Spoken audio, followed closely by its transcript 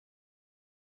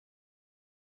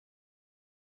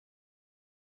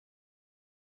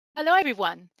Hello,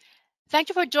 everyone. Thank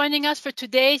you for joining us for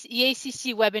today's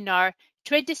EACC webinar,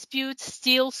 Trade Disputes,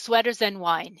 Steel, Sweaters, and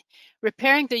Wine,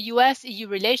 Repairing the US-EU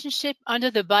Relationship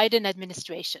under the Biden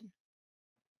administration.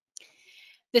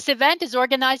 This event is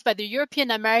organized by the European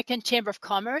American Chamber of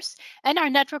Commerce and our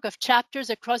network of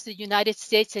chapters across the United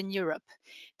States and Europe.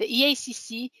 The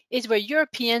EACC is where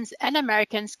Europeans and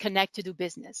Americans connect to do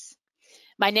business.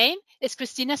 My name is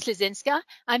Christina Slezinska.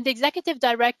 I'm the Executive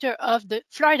Director of the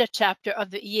Florida chapter of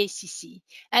the EACC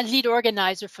and lead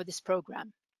organizer for this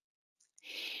program.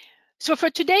 So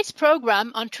for today's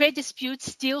program on trade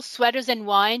disputes, steel, sweaters, and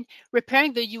wine,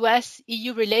 repairing the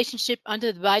US-EU relationship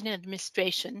under the Biden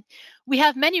administration, we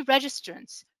have many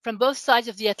registrants from both sides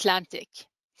of the Atlantic.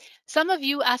 Some of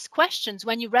you asked questions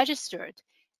when you registered,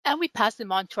 and we passed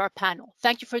them on to our panel.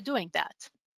 Thank you for doing that.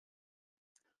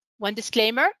 One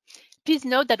disclaimer. Please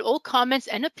note that all comments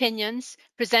and opinions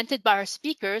presented by our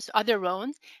speakers are their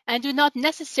own and do not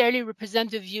necessarily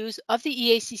represent the views of the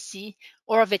EACC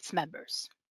or of its members.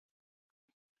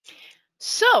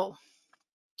 So,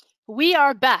 we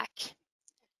are back.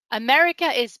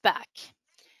 America is back.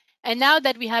 And now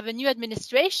that we have a new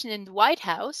administration in the White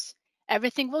House,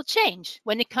 everything will change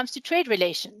when it comes to trade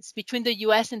relations between the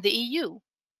US and the EU.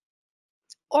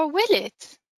 Or will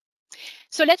it?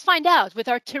 So let's find out with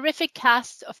our terrific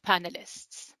cast of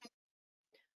panelists.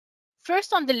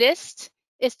 First on the list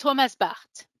is Thomas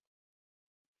Barth.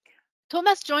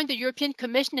 Thomas joined the European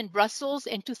Commission in Brussels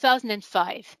in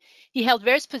 2005. He held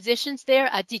various positions there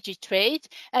at DG Trade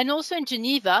and also in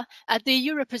Geneva at the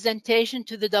EU representation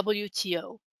to the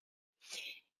WTO.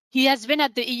 He has been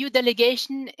at the EU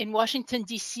delegation in Washington,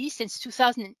 D.C. since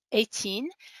 2018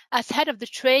 as head of the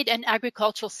Trade and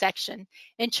Agricultural section,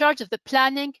 in charge of the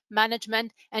planning,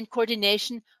 management, and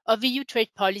coordination of EU trade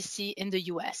policy in the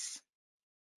US.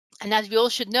 And as we all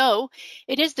should know,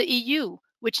 it is the EU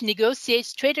which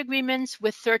negotiates trade agreements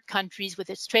with third countries, with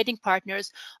its trading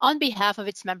partners, on behalf of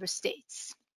its member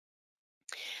states.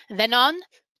 And then on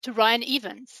to Ryan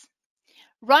Evans.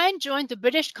 Ryan joined the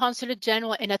British Consulate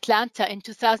General in Atlanta in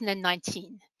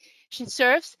 2019. She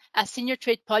serves as Senior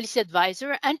Trade Policy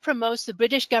Advisor and promotes the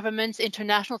British government's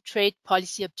international trade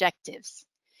policy objectives.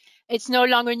 It's no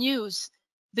longer news.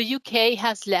 The UK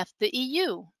has left the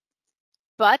EU.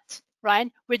 But,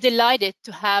 Ryan, we're delighted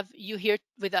to have you here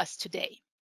with us today.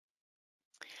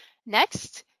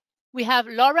 Next, we have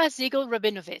Laura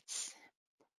Ziegel-Rabinowitz.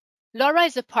 Laura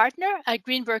is a partner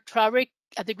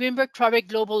at the Greenberg-Traurig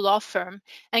Global Law Firm,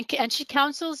 and she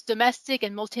counsels domestic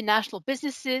and multinational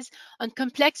businesses on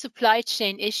complex supply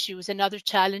chain issues and other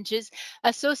challenges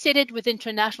associated with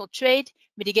international trade,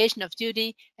 mitigation of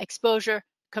duty, exposure,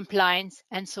 compliance,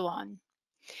 and so on.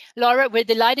 Laura, we're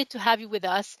delighted to have you with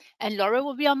us, and Laura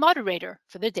will be our moderator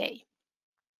for the day.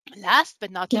 Last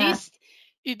but not least,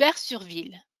 Hubert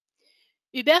Surville.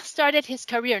 Hubert started his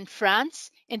career in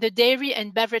France in the dairy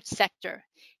and beverage sector.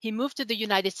 He moved to the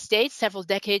United States several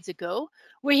decades ago,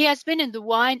 where he has been in the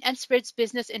wine and spirits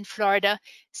business in Florida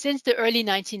since the early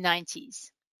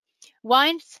 1990s.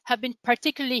 Wines have been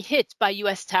particularly hit by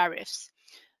US tariffs,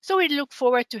 so we look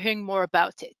forward to hearing more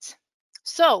about it.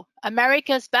 So,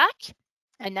 America's back,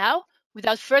 and now,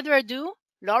 without further ado,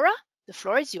 Laura, the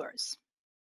floor is yours.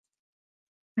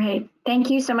 Great. Thank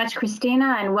you so much,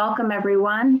 Christina, and welcome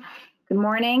everyone. Good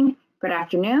morning, good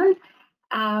afternoon.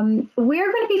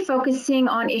 We're going to be focusing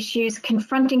on issues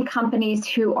confronting companies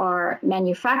who are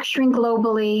manufacturing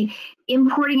globally,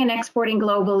 importing and exporting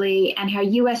globally, and how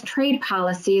US trade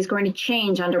policy is going to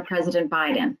change under President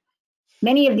Biden.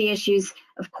 Many of the issues,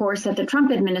 of course, that the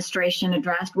Trump administration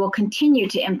addressed will continue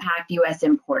to impact US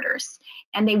importers,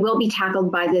 and they will be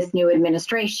tackled by this new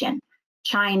administration.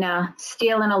 China,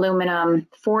 steel and aluminum,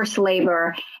 forced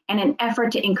labor, and an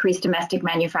effort to increase domestic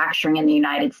manufacturing in the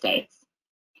United States.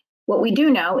 What we do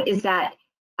know is that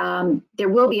there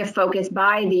will be a focus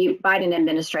by the Biden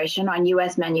administration on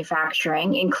US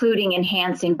manufacturing, including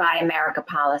enhancing Buy America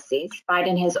policies.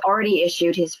 Biden has already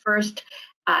issued his first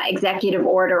executive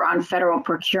order on federal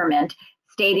procurement,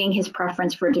 stating his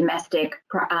preference for domestic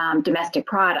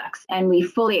products, and we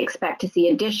fully expect to see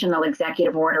additional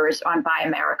executive orders on Buy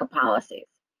America policies.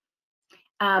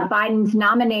 Biden's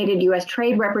nominated U.S.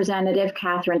 Trade Representative,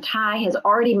 Katherine Tai, has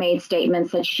already made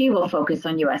statements that she will focus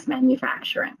on U.S.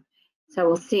 manufacturing. So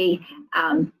we'll see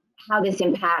how this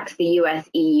impacts the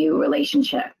U.S.-EU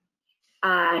relationship.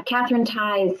 Katherine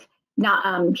Tai's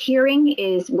hearing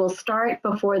will start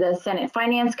before the Senate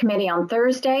Finance Committee on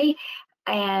Thursday,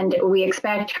 and we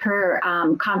expect her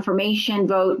confirmation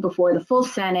vote before the full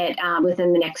Senate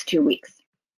within the next 2 weeks.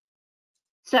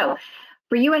 So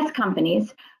for U.S.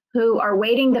 companies, who are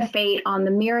waiting the fate on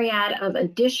the myriad of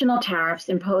additional tariffs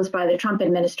imposed by the Trump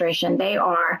administration, they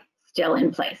are still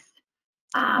in place.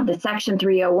 The Section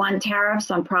 301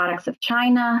 tariffs on products of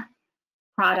China,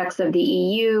 products of the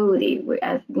EU,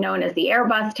 known as the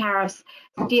Airbus tariffs,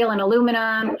 steel and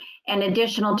aluminum, and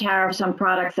additional tariffs on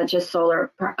products such as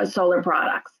solar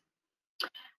products.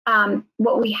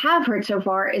 What we have heard so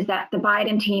far is that the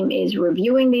Biden team is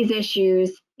reviewing these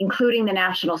issues, including the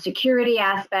national security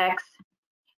aspects.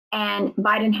 And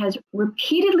Biden has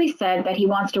repeatedly said that he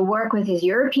wants to work with his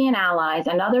European allies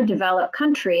and other developed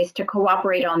countries to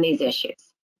cooperate on these issues.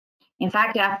 In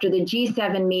fact, after the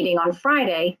G7 meeting on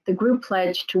Friday, the group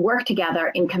pledged to work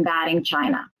together in combating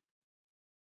China.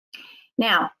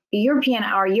 Now,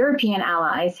 our European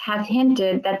allies have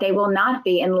hinted that they will not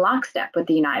be in lockstep with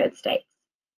the United States.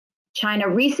 China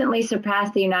recently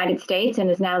surpassed the United States and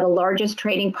is now the largest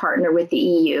trading partner with the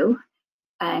EU.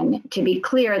 And to be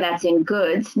clear, that's in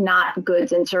goods, not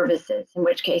goods and services, in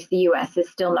which case the US is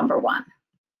still number one.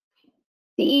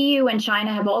 The EU and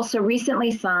China have also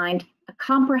recently signed a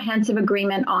comprehensive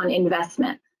agreement on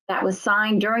investment that was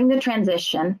signed during the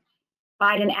transition.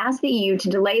 Biden asked the EU to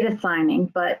delay the signing,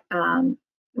 but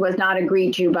was not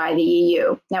agreed to by the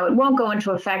EU. Now, it won't go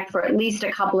into effect for at least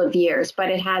a couple of years, but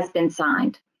it has been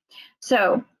signed.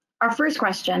 So our first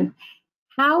question,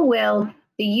 how will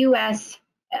the US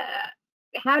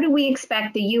how do we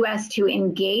expect the US to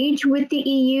engage with the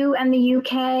EU and the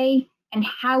UK? And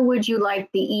how would you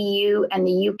like the EU and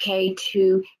the UK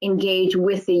to engage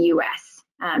with the US?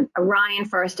 Ryan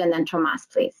first, and then Tomas,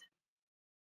 please.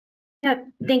 Yeah,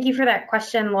 thank you for that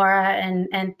question, Laura,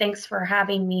 and thanks for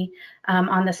having me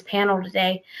on this panel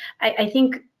today. I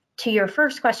think to your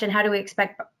first question, how do we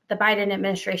expect the Biden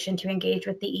administration to engage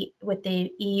with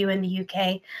the EU and the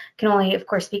UK? Can only, of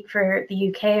course, speak for the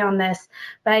UK on this,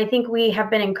 but I think we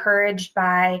have been encouraged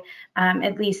by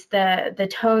at least the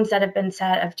tones that have been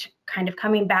set of kind of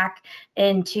coming back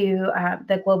into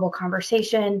the global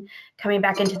conversation, coming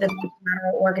back into the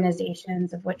multilateral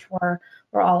organizations of which we're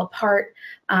all a part.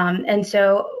 And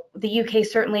so the UK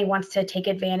certainly wants to take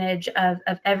advantage of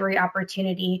every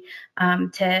opportunity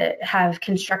to have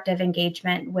constructive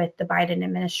engagement with the Biden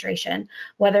administration,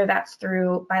 whether that's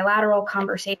through bilateral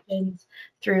conversations,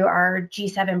 through our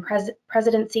G7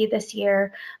 presidency this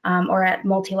year, or at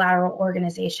multilateral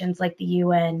organizations like the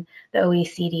UN, the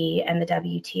OECD, and the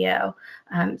WTO.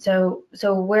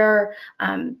 So we're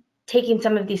taking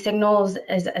some of these signals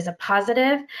as a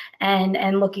positive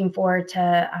and looking forward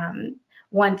to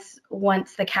once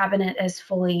the cabinet is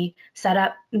fully set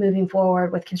up, moving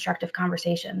forward with constructive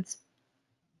conversations.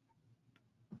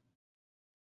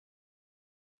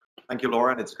 Thank you,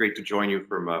 Laura, and it's great to join you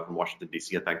from Washington,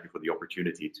 D.C., and thank you for the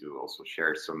opportunity to also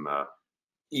share some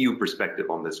EU perspective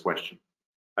on this question.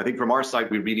 I think from our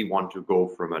side, we really want to go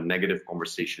from a negative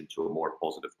conversation to a more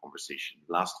positive conversation.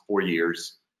 The last 4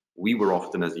 years, we were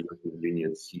often, as the European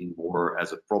Union, seen more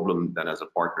as a problem than as a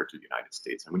partner to the United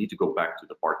States, and we need to go back to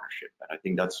the partnership. And I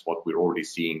think that's what we're already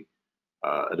seeing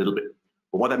a little bit.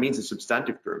 But what that means in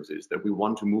substantive terms is that we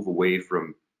want to move away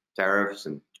from tariffs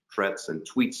and threats and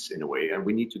tweets in a way, and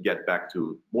we need to get back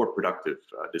to more productive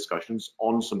discussions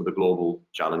on some of the global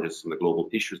challenges and the global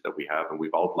issues that we have, and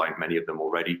we've outlined many of them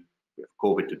already. We have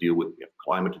COVID to deal with, we have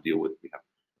climate to deal with, we have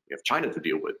China to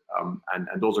deal with, and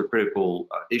those are critical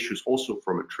issues also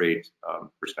from a trade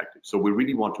perspective. So we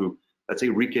really want to, let's say,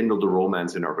 rekindle the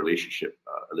romance in our relationship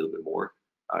a little bit more,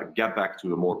 get back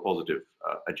to a more positive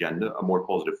agenda, a more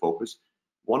positive focus.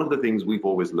 One of the things we've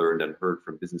always learned and heard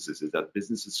from businesses is that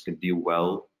businesses can deal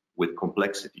well with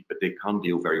complexity, but they can't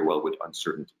deal very well with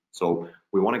uncertainty. So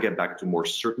we want to get back to more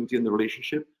certainty in the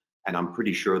relationship, and I'm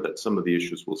pretty sure that some of the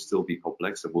issues will still be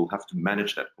complex and we'll have to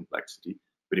manage that complexity.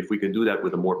 But if we can do that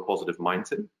with a more positive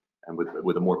mindset and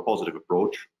with a more positive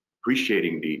approach,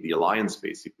 appreciating the alliance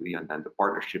basically, and then the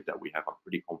partnership that we have, I'm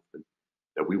pretty confident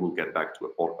that we will get back to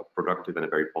a productive and a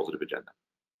very positive agenda.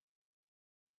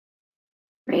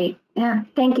 Great. Yeah,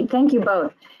 thank you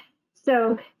both.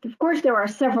 So, of course, there are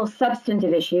several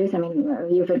substantive issues. I mean,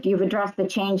 you've addressed the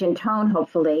change in tone,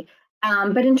 hopefully.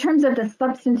 But in terms of the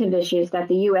substantive issues that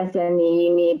the US and the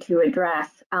EU need to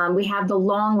address, we have the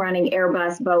long-running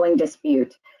Airbus-Boeing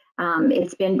dispute.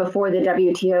 It's been before the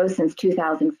WTO since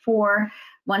 2004.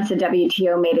 Once the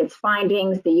WTO made its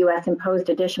findings, the US imposed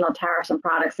additional tariffs on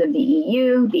products of the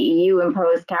EU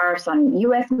imposed tariffs on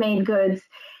US-made goods,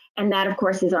 and that, of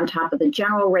course, is on top of the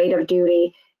general rate of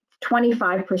duty.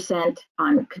 25%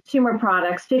 on consumer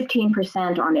products,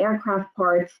 15% on aircraft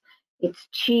parts. It's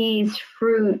cheese,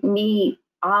 fruit, meat,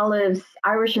 olives,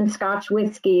 Irish and Scotch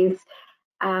whiskeys.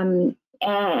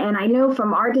 And I know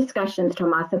from our discussions,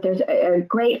 Thomas, that there's a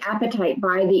great appetite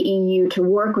by the EU to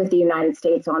work with the United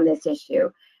States on this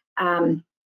issue.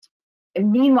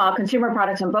 Meanwhile, consumer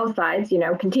products on both sides,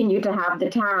 continue to have the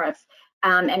tariffs,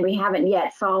 and we haven't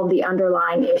yet solved the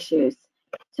underlying issues.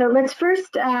 So let's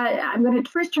first, I'm going to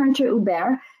first turn to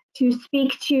Hubert to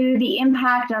speak to the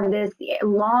impact of this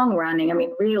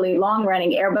long-running, really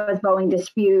long-running Airbus-Boeing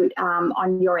dispute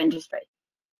on your industry.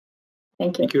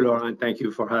 Thank you. Thank you, Laura, and thank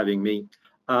you for having me.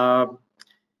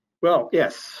 Well,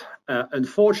 yes,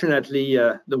 unfortunately,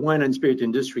 the wine and spirit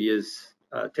industry is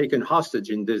taken hostage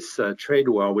in this trade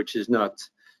war, which is not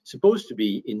supposed to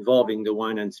be involving the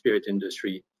wine and spirit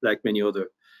industry like many other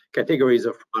categories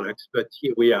of products, but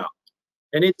here we are.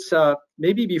 And it's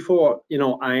maybe before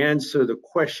I answer the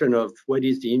question of what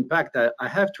is the impact, I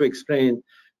have to explain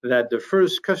that the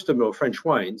first customer of French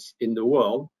wines in the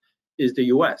world is the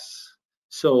US.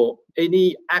 So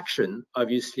any action,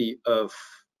 obviously, of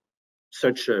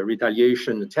such a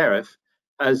retaliation tariff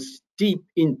has deep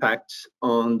impacts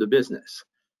on the business.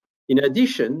 In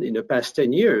addition, in the past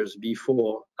 10 years,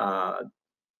 before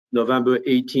November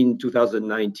 18,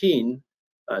 2019,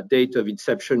 date of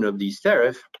inception of these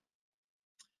tariffs,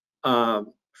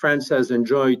 France has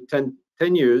enjoyed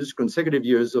 10 years, consecutive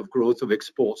years of growth of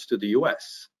exports to the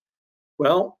US.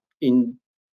 Well, in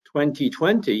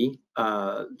 2020,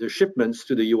 the shipments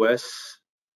to the US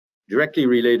directly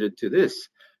related to this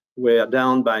were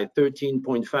down by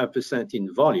 13.5%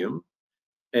 in volume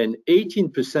and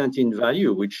 18% in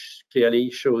value, which clearly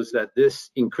shows that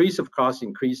this increase of cost,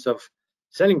 increase of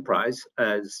selling price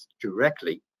has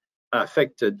directly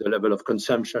affected the level of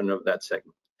consumption of that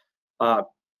segment.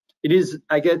 It is,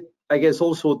 I guess,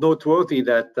 also noteworthy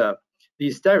that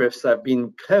these tariffs have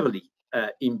been cleverly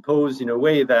imposed in a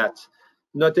way that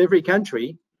not every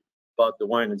country, but the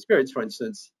wine and spirits, for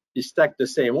instance, is stacked the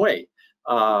same way.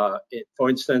 For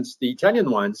instance, the Italian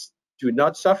ones do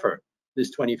not suffer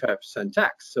this 25%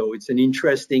 tax. So it's an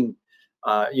interesting,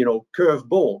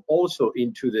 curveball also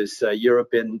into this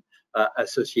European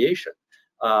association.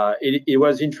 It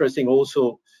was interesting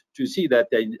also to see that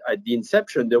at the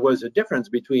inception, there was a difference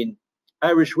between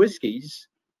Irish whiskies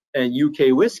and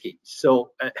UK whiskies.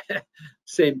 So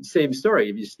same story.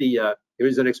 Obviously, there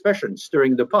is an expression,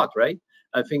 stirring the pot, right?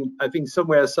 I think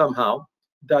somewhere, somehow,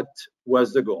 that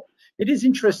was the goal. It is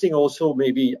interesting also,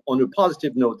 maybe on a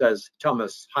positive note, as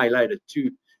Thomas highlighted,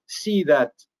 to see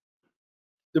that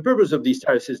the purpose of these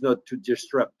tariffs is not to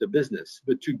disrupt the business,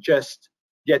 but to just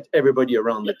get everybody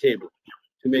around the table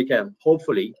to make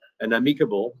hopefully an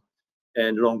amicable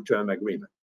and long-term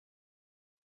agreement.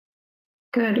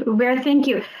 Good, Hubert, thank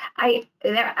you. I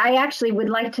actually would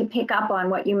like to pick up on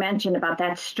what you mentioned about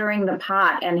that stirring the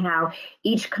pot and how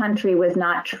each country was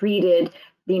not treated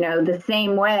the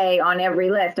same way on every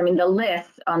list. I mean, the list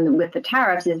with the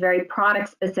tariffs is very product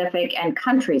specific and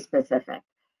country specific.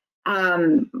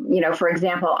 For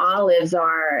example, olives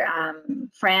are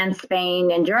France,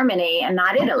 Spain, and Germany, and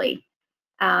not Italy.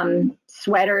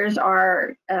 Sweaters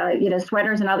are,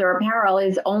 sweaters and other apparel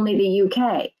is only the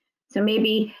UK. So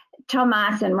maybe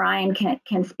Thomas and Ryan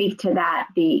can speak to that,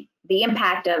 the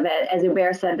impact of it, as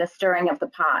Hubert said, the stirring of the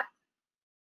pot.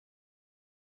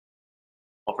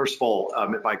 Well, first of all,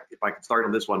 if I could start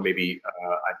on this one, maybe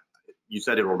you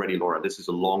said it already, Laura. This is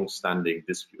a long-standing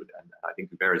dispute, and I think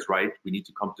Hubert is right. We need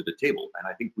to come to the table, and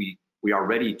I think we are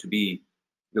ready to be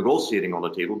negotiating on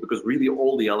the table, because really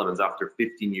all the elements, after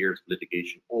 15 years of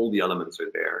litigation, all the elements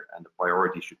are there, and the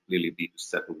priority should clearly be to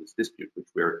settle this dispute, which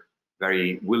we're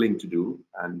very willing to do.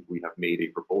 And we have made a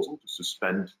proposal to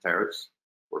suspend tariffs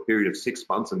for a period of 6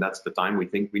 months, and that's the time we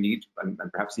think we need, and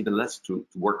perhaps even less, to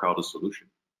work out a solution.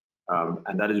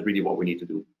 And that is really what we need to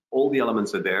do. All the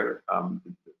elements are there.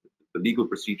 The legal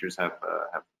procedures have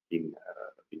been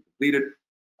completed.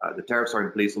 The tariffs are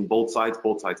in place on both sides.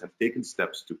 Both sides have taken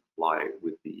steps to comply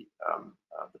with the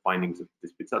findings of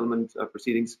dispute settlement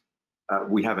proceedings.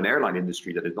 We have an airline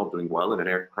industry that is not doing well, and an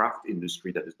aircraft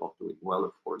industry that is not doing well,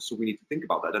 of course. So we need to think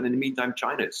about that. And in the meantime,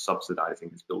 China is subsidizing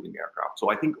its building aircraft. So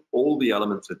I think all the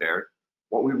elements are there.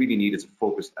 What we really need is a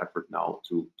focused effort now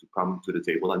to come to the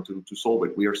table and to solve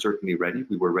it. We are certainly ready.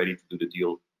 We were ready to do the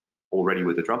deal already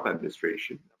with the Trump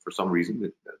administration. For some reason,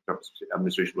 the Trump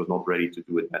administration was not ready to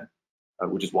do it then,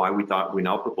 which is why we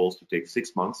now propose to take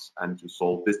 6 months and to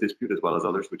solve this dispute as well as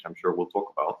others, which I'm sure we'll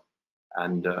talk about,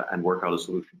 and work out a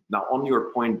solution. Now, on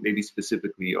your point, maybe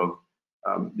specifically of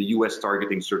the US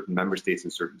targeting certain member states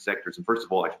in certain sectors. And first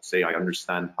of all, I should say I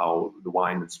understand how the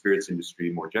wine and spirits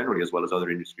industry more generally, as well as other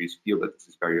industries, feel that this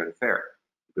is very unfair,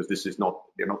 because this is not,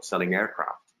 they're not selling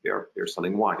aircraft, they're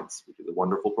selling wines, which is a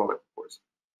wonderful product, of course.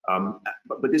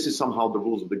 But this is somehow the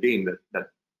rules of the game, that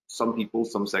some people,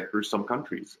 some sectors, some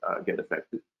countries get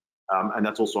affected. And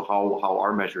that's also how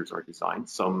our measures are designed.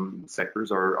 Some sectors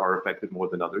are affected more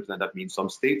than others, and that means some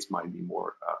states might be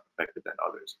more affected than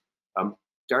others.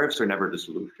 Tariffs are never the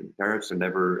solution. Tariffs are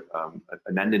never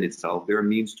an end in itself. They're a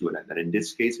means to an end. And in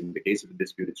this case, in the case of a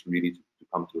dispute, it's really to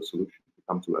come to a solution,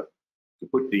 to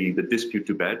put the dispute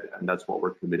to bed, and that's what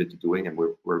we're committed to doing. And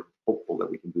we're hopeful that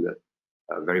we can do that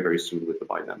very, very soon with the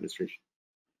Biden administration.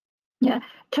 Yeah,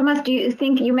 Thomas, do you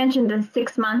think, you mentioned the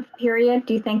 6-month period?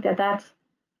 Do you think that that's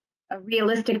a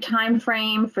realistic time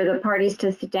frame for the parties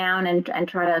to sit down and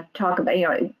try to talk about,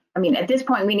 I mean, at this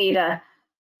point we need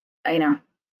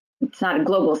it's not a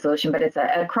global solution, but it's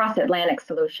a cross-Atlantic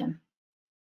solution.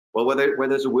 Well, where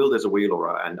there's a will, there's a way,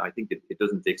 Laura, and I think it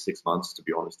doesn't take 6 months, to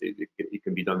be honest. It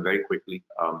can be done very quickly,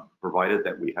 provided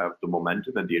that we have the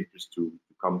momentum and the interest to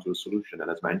come to a solution.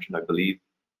 And as mentioned, I believe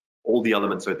all the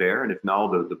elements are there. And if now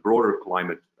the broader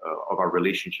climate of our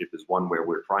relationship is one where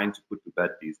we're trying to put to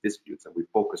bed these disputes and we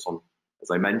focus on,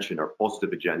 as I mentioned, our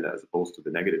positive agenda as opposed to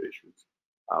the negative issues,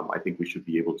 I think we should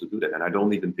be able to do that. And I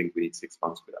don't even think we need 6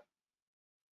 months for that.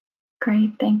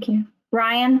 Great, thank you.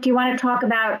 Ryan, do you want to talk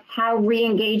about how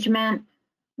re-engagement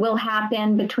will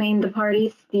happen between the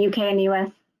parties, the UK and the US?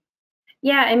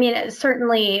 Yeah, I mean,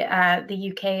 certainly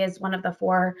the UK is one of the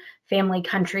 4 family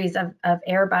countries of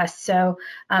Airbus. So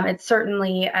it's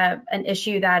certainly an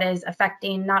issue that is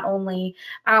affecting not only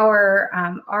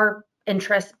our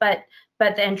interests, but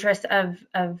the interests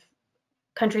of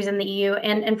countries in the EU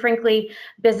and frankly,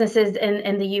 businesses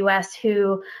in the US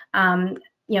who,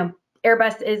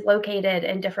 Airbus is located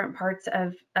in different parts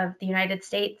of the United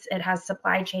States. It has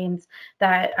supply chains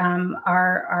that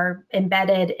are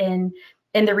embedded in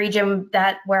the region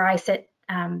where I sit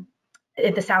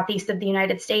in the southeast of the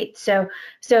United States. So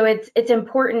it's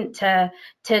important to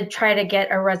try to get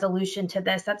a resolution to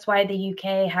this. That's why the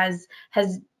UK has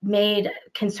made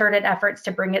concerted efforts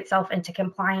to bring itself into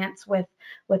compliance with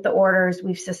the orders.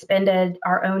 We've suspended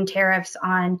our own tariffs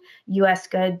on US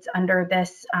goods under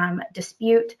this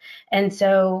dispute. And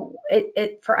so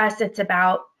for us, it's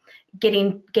about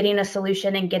getting a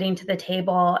solution and getting to the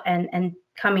table and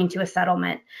coming to a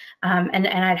settlement. And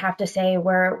I'd have to say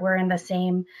we're in the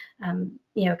same,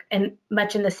 and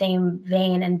much in the same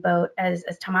vein and boat as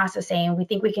Tomas is saying. We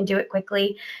think we can do it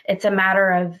quickly. It's a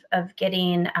matter of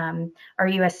getting our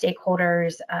U.S.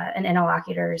 stakeholders and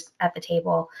interlocutors at the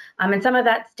table. And some of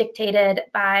that's dictated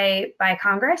by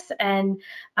Congress, and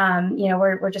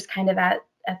we're just kind of at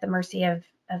the mercy of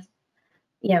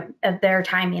their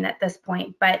timing at this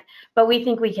point. But we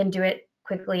think we can do it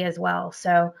quickly as well.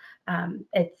 So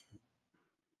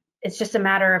it's just a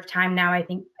matter of time now, I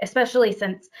think, especially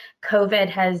since COVID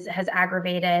has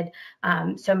aggravated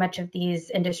so much of these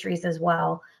industries as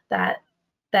well, that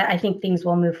I think things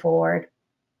will move forward.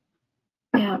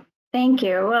 Yeah, thank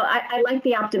you. Well, I like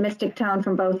the optimistic tone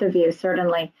from both of you,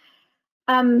 certainly.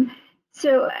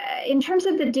 So in terms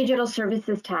of the digital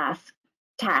services tax,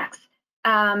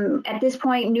 at this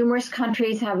point, numerous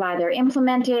countries have either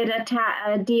implemented a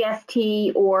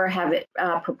DST or have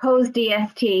proposed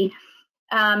DST.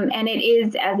 And it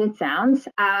is, as it sounds,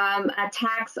 a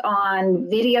tax on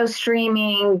video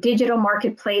streaming, digital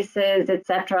marketplaces,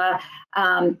 etc.,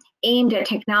 aimed at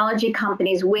technology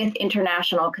companies with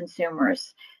international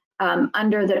consumers.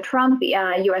 Under the Trump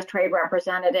U.S. Trade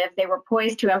Representative, they were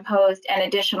poised to impose an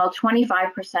additional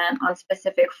 25% on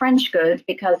specific French goods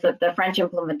because of the French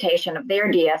implementation of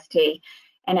their DST.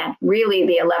 And at really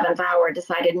the 11th hour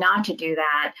decided not to do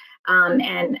that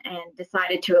and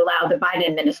decided to allow the Biden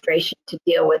administration to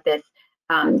deal with this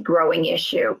growing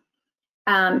issue.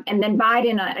 And then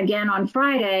Biden, again on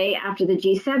Friday, after the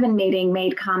G7 meeting,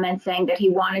 made comments saying that he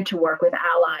wanted to work with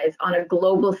allies on a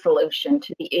global solution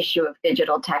to the issue of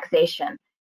digital taxation.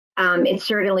 It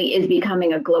certainly is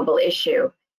becoming a global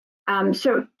issue.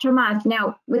 So, Tomas,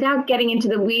 now, without getting into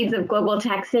the weeds of global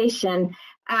taxation,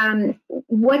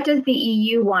 what does the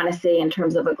EU want to see in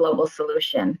terms of a global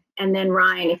solution? And then,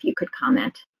 Ryan, if you could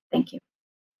comment. Thank you.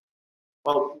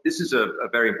 Well, this is a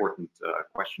very important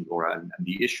question, Laura, and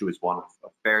the issue is one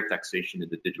of fair taxation in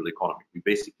the digital economy. We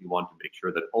basically want to make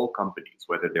sure that all companies,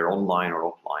 whether they're online or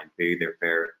offline, pay their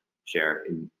fair share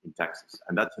in taxes.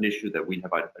 And that's an issue that we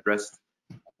have addressed,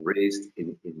 raised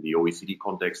in the OECD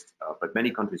context, but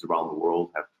many countries around the world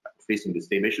have facing the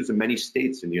same issues, and many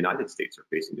states in the United States are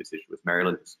facing this issue. With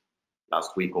Maryland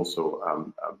last week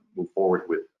also moved forward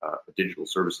with a digital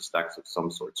services tax of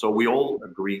some sort. So we all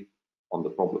agree on the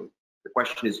problem. The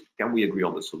question is, can we agree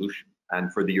on the solution?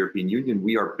 And for the European Union,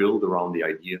 we are built around the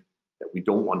idea that we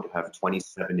don't want to have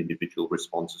 27 individual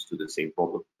responses to the same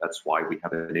problem. That's why we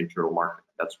have an internal market.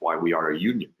 That's why we are a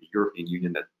union, the European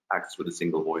Union that acts with a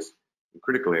single voice in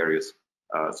critical areas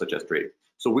such as trade.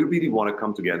 So we really want to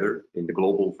come together in the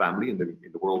global family, in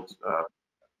the world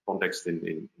context,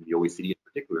 in the OECD in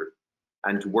particular,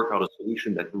 and to work out a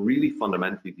solution that really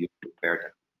fundamentally deals with fair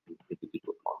tax in the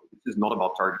digital economy. This is not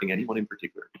about targeting anyone in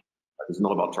particular. This is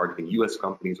not about targeting US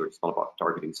companies, or it's not about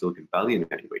targeting Silicon Valley in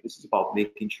any way. This is about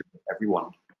making sure that everyone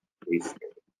pays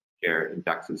share in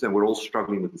taxes, and we're all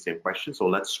struggling with the same question. So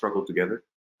let's struggle together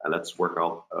and let's work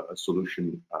out a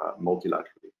solution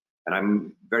multilaterally. And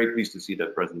I'm very pleased to see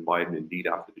that President Biden, indeed,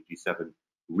 after the G7,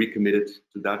 recommitted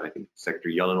to that. I think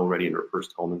Secretary Yellen already in her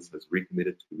first comments has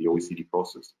recommitted to the OECD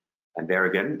process. And there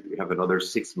again, we have another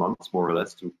 6 months, more or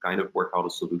less, to kind of work out a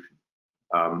solution.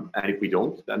 And if we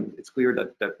don't, then it's clear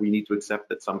that we need to accept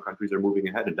that some countries are moving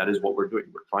ahead, and that is what we're doing.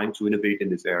 We're trying to innovate in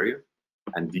this area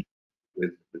and deal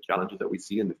with the challenges that we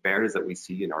see and the fairness that we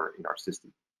see in our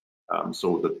system.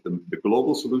 So the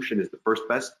global solution is the first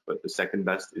best, but the second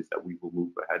best is that we will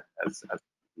move ahead as a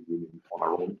union on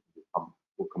our own.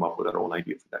 We'll come up with our own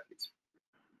ideas in that case.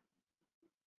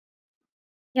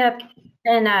 Yep,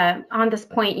 and on this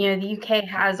point, the UK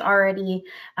has already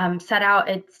set out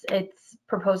its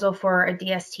proposal for a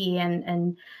DST,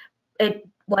 and it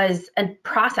was a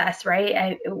process,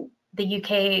 right? The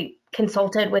UK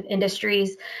consulted with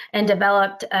industries and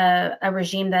developed a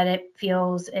regime that it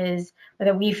feels is, or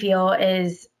that we feel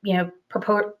is,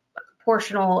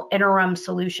 proportional interim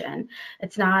solution.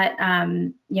 It's not,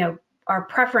 our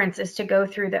preference is to go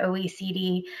through the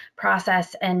OECD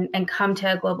process and come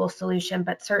to a global solution,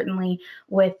 but certainly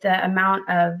with the amount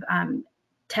of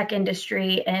tech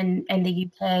industry in the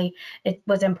UK, it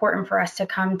was important for us to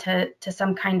come to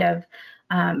some kind of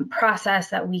process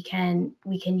that we can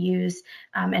use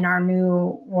in our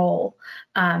new role.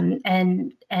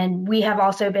 And we have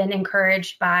also been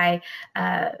encouraged by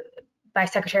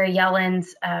Secretary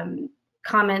Yellen's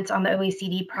comments on the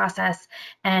OECD process,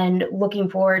 and looking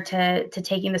forward to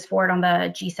taking this forward on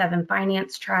the G7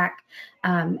 finance track,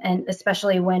 and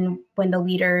especially when the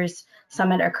leaders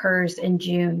summit occurs in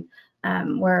June.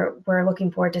 We're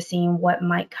looking forward to seeing what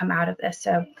might come out of this.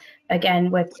 So again,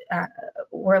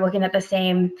 we're looking at the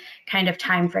same kind of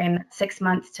time frame, 6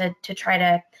 months, to try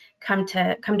to come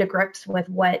to grips with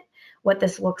what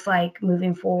this looks like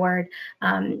moving forward,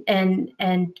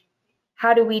 and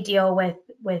how do we deal with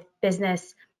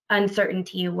business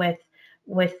uncertainty with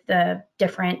the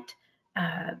different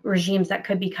regimes that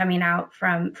could be coming out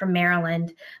from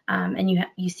Maryland, and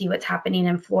you see what's happening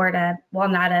in Florida. While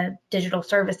not a digital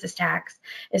services tax,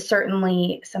 is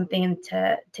certainly something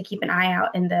to keep an eye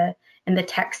out in the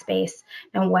tech space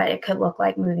and what it could look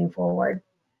like moving forward.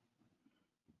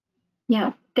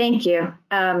 Yeah, thank you.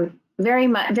 Very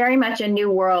much a new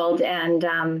world, and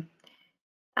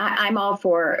I'm all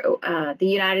for the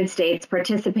United States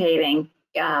participating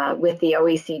with the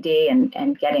OECD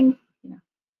and getting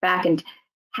back and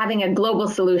having a global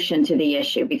solution to the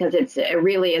issue, because it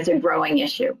really is a growing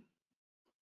issue.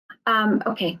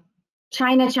 Okay,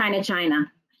 China.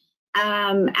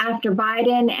 After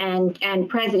Biden and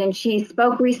President Xi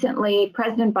spoke recently,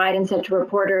 President Biden said to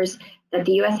reporters that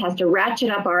the U.S. has to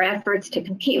ratchet up our efforts to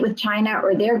compete with China,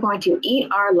 or they're going to eat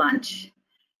our lunch.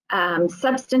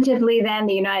 Substantively, then,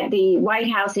 the White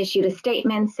House issued a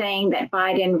statement saying that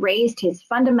Biden raised his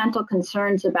fundamental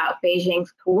concerns about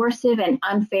Beijing's coercive and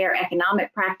unfair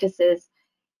economic practices,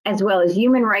 as well as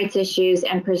human rights issues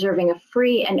and preserving a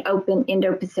free and open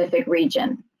Indo-Pacific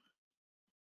region.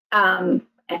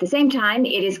 At the same time,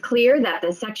 it is clear that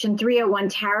the Section 301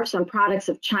 tariffs on products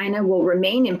of China will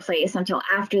remain in place until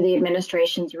after the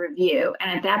administration's review.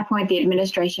 And at that point, the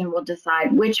administration will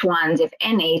decide which ones, if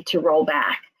any, to roll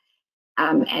back.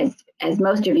 As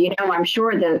most of you know, I'm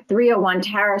sure the 301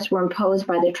 tariffs were imposed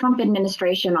by the Trump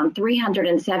administration on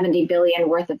 $370 billion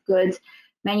worth of goods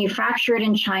manufactured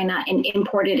in China and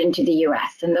imported into the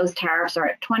US. And those tariffs are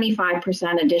at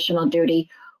 25% additional duty,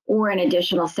 or an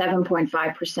additional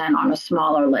 7.5% on a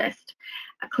smaller list.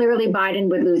 Clearly, Biden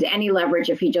would lose any leverage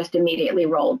if he just immediately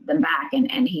rolled them back,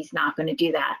 and he's not going to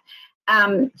do that.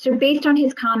 So based on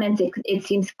his comments, it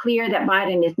seems clear that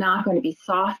Biden is not going to be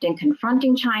soft in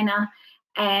confronting China,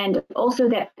 and also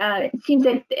that it seems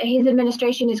that his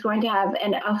administration is going to have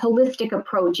a holistic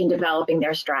approach in developing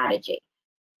their strategy.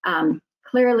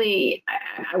 Clearly,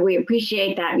 we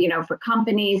appreciate that, for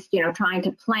companies, trying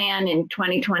to plan in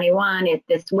 2021,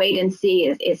 this wait and see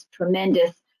is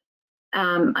tremendous,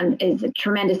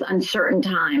 uncertain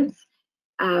times.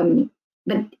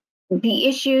 But the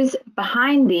issues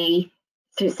behind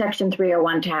through Section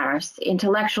 301 tariffs,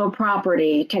 intellectual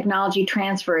property, technology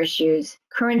transfer issues,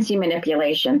 currency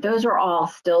manipulation, those are all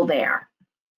still there.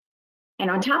 And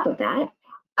on top of that,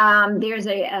 There's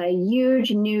a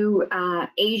huge new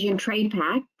Asian trade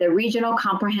pact, the Regional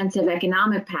Comprehensive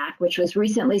Economic Pact, which was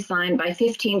recently signed by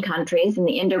 15 countries in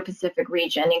the Indo-Pacific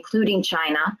region, including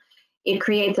China. It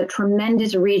creates a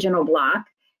tremendous regional bloc.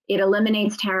 It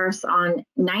eliminates tariffs on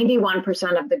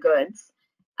 91% of the goods.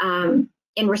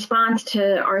 In response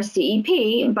to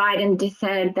RCEP, Biden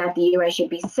said that the US should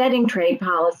be setting trade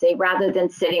policy rather than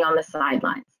sitting on the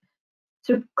sidelines.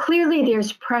 So clearly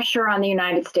there's pressure on the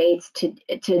United States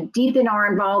to deepen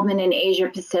our involvement in Asia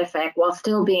Pacific while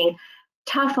still being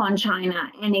tough on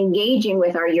China and engaging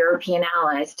with our European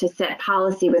allies to set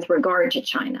policy with regard to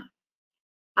China.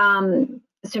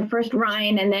 So first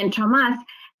Ryan and then Thomas,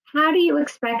 how do you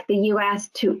expect the US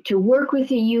to work with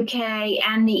the UK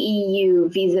and the EU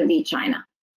vis-a-vis China?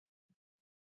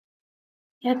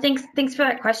 Yeah, thanks for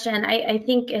that question. I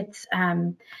think it's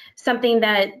something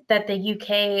that the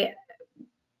UK,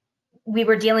 we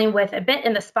were dealing with a bit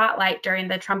in the spotlight during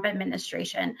the Trump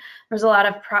administration. There was a lot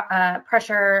of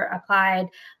pressure applied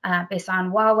based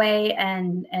on Huawei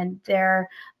and their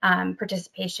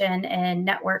participation in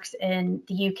networks in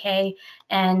the UK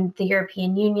and the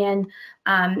European Union.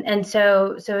 And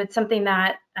so it's something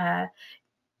that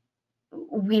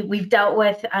we've dealt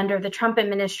with under the Trump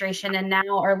administration, and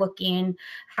now are looking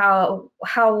how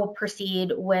we'll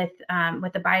proceed with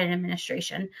the Biden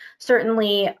administration.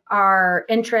 Certainly, our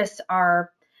interests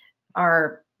are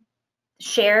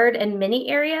shared in many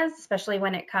areas, especially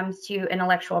when it comes to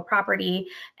intellectual property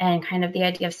and kind of the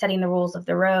idea of setting the rules of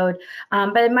the road.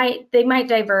 But they might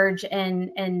diverge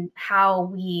in how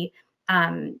we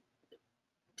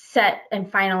set and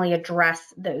finally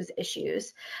address those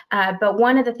issues. But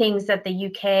one of the things that the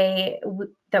UK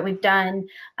that we've done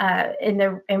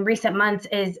in recent months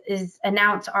is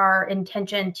announce our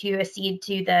intention to accede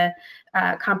to the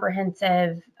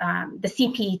comprehensive, the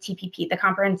CPTPP, the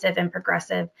Comprehensive and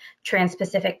Progressive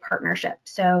Trans-Pacific Partnership.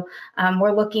 So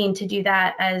we're looking to do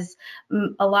that as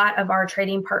a lot of our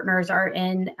trading partners are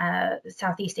in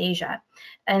Southeast Asia.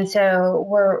 And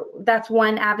so that's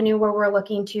one avenue where we're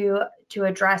looking to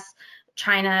address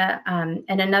China,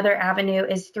 and another avenue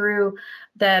is through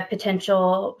the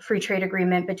potential free trade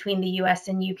agreement between the US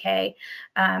and UK,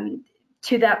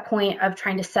 to that point of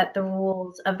trying to set the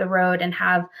rules of the road and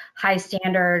have high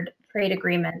standard trade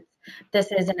agreements.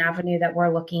 This is an avenue that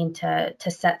we're looking to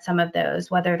set some of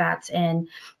those, whether that's in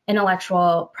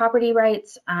intellectual property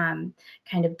rights, kind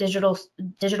of digital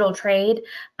trade,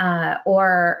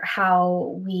 or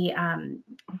how we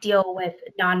deal with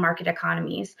non-market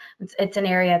economies. It's an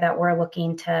area that we're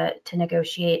looking to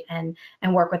negotiate and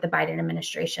work with the Biden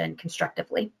administration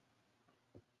constructively.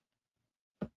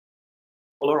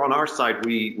 Well, on our side,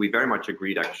 we very much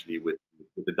agreed actually with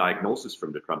the diagnosis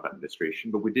from the Trump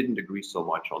administration, but we didn't agree so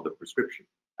much on the prescription.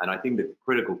 And I think the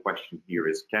critical question here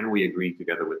is, can we agree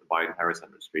together with the Biden-Harris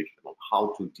administration on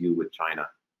how to deal with China,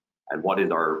 and what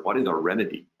is our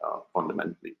remedy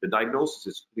fundamentally? The diagnosis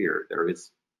is clear. There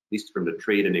is, at least from the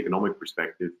trade and economic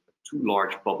perspective, a too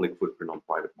large public footprint on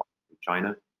private markets in China.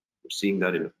 We're seeing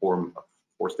that in the form of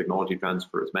forced technology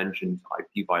transfer, as mentioned,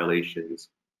 IP violations,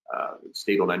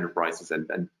 state-owned enterprises,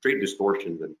 and trade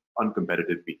distortions and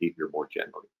uncompetitive behavior more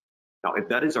generally. Now, if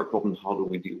that is our problem, how do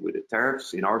we deal with it?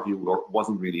 Tariffs, in our view,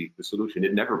 wasn't really the solution.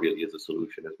 It never really is a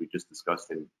solution, as we just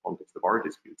discussed in context of our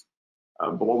disputes.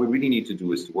 But what we really need to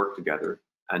do is to work together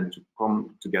and to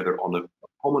come together on a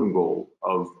common goal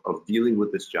of dealing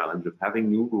with this challenge of having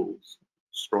new rules,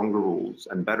 stronger rules,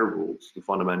 and better rules to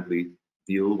fundamentally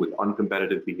deal with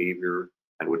uncompetitive behavior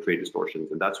and with trade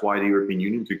distortions. And that's why the European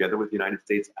Union, together with the United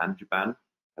States and Japan,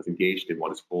 has engaged in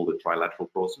what is called a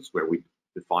trilateral process, where we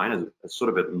define as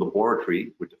sort of a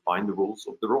laboratory, we define the rules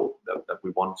of the road that we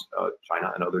want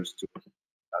China and others to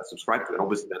subscribe to. And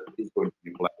obviously that is going to be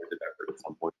a collaborative effort at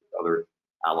some point with other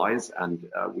allies, and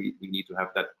we need to have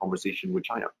that conversation with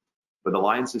China. But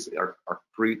alliances are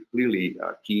clearly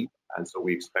key, and so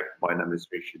we expect Biden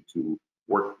administration to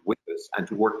work with us and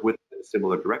to work with in a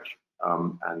similar direction.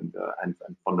 And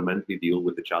fundamentally deal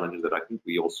with the challenges that I think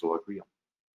we also agree on.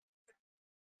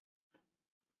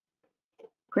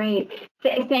 Great,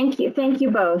 thank you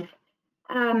both.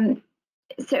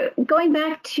 So going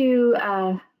back to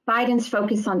Biden's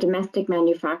focus on domestic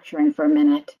manufacturing for a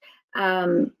minute,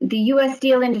 the U.S.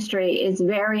 steel industry is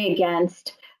very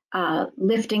against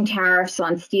lifting tariffs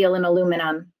on steel and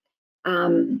aluminum.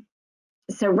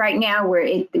 So right now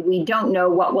we don't know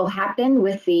what will happen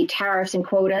with the tariffs and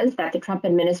quotas that the Trump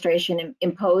administration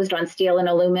imposed on steel and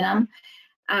aluminum.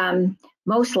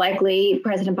 Most likely,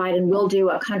 President Biden will do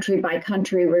a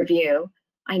country-by-country review.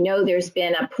 I know there's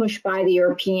been a push by the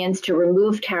Europeans to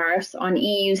remove tariffs on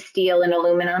EU steel and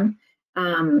aluminum.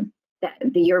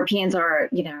 the Europeans are,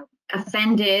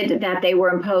 offended that they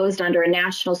were imposed under a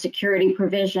national security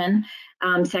provision,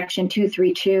 Section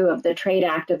 232 of the Trade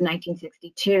Act of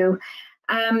 1962.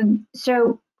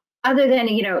 So other than,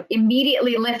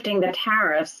 immediately lifting the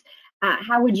tariffs,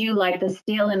 how would you like the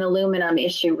steel and aluminum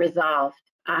issue resolved?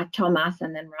 Thomas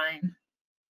and then Ryan.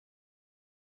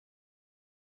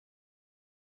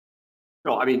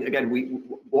 No, I mean, again,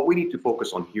 what we need to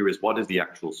focus on here is what is the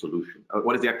actual solution,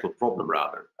 what is the actual problem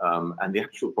rather, and the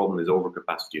actual problem is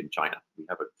overcapacity in China. We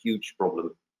have a huge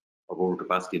problem of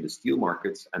overcapacity in the steel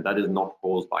markets, and that is not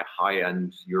caused by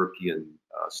high-end European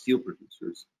steel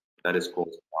producers. That is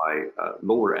caused by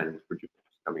lower-end producers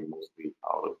coming mostly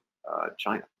out of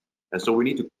China. And so we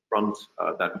need to confront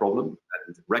that problem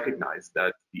and recognize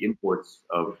that the imports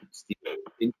of steel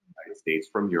into the United States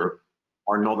from Europe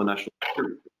are not a national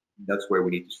security. That's where we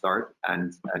need to start,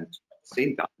 and at the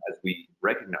same time as we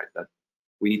recognize that,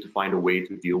 we need to find a way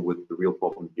to deal with the real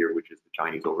problem here, which is the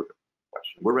Chinese overcapacity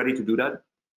question. We're ready to do that.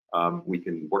 We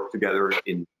can work together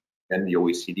in the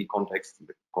OECD context, in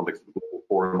the context of the Global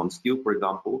Forum on Steel, for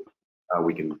example.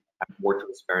 We can have more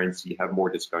transparency, have more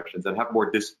discussions, and have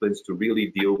more disciplines to really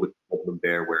deal with the problem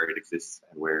there where it exists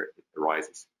and where it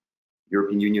arises.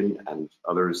 European Union and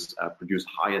others produce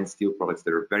high-end steel products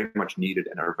that are very much needed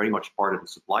and are very much part of the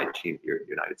supply chain here in the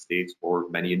United States for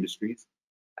many industries.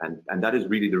 And that is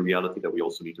really the reality that we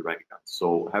also need to recognize.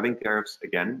 So having tariffs,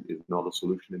 again, is not a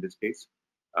solution in this case.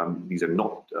 These are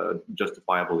not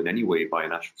justifiable in any way by a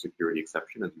national security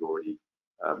exception, as you already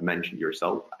mentioned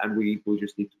yourself. And we will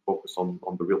just need to focus on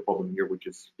the real problem here, which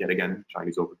is, yet again,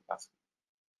 Chinese overcapacity.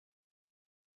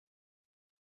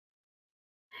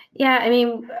 Yeah, I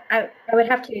mean, I would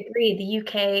have to agree. The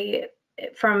UK,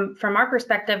 from our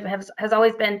perspective, has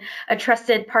always been a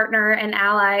trusted partner and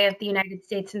ally of the United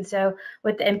States. And so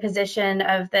with the imposition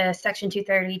of the Section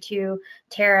 232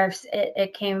 tariffs,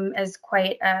 it came as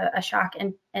quite a shock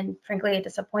and frankly, a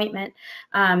disappointment.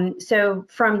 So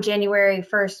from January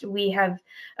 1st, we have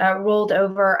rolled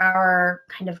over our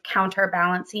kind of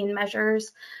counterbalancing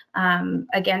measures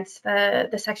against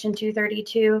the Section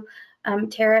 232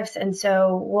 tariffs, and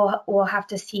so we'll have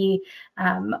to see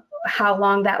how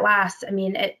long that lasts. I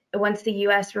mean, once the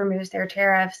U.S. removes their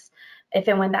tariffs, if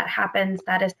and when that happens,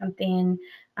 that is something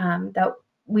that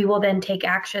we will then take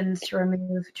actions to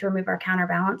remove our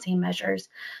counterbalancing measures.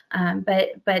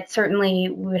 But certainly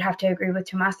we would have to agree with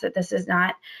Tomas that this is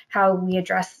not how we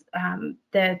address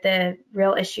the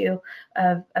real issue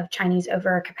of Chinese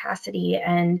overcapacity,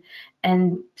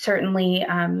 and certainly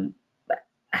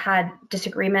had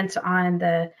disagreements on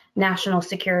the national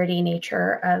security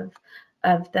nature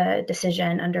of the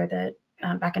decision under the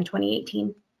back in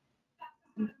 2018.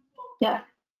 Yeah,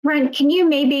 Ryan, can you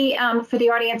maybe for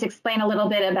the audience explain a little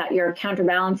bit about your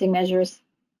counterbalancing measures?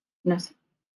 No.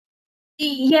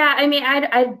 Yeah, I mean,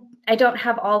 I don't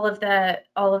have all of the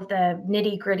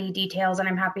nitty-gritty details, and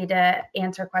I'm happy to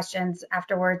answer questions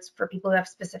afterwards for people who have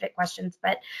specific questions.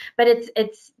 But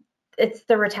it's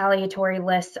the retaliatory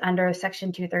list under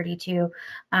Section 232,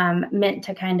 meant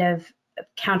to kind of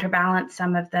counterbalance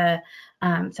some of the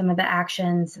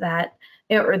actions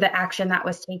or the action that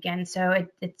was taken. So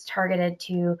it's targeted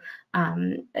to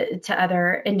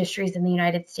other industries in the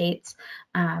United States,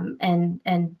 and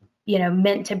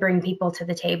meant to bring people to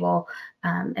the table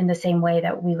in the same way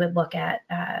that we would look at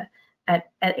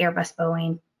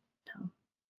Airbus-Boeing. So.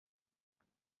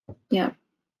 Yeah.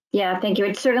 Yeah, thank you.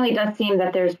 It certainly does seem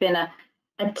that there's been a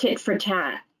tit for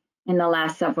tat in the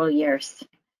last several years.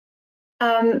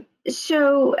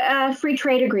 So free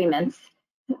trade agreements.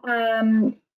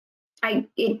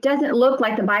 It doesn't look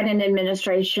like the Biden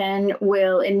administration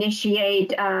will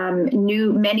initiate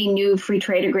many new free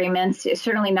trade agreements,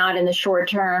 certainly not in the short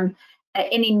term.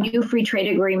 Any new free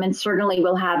trade agreements certainly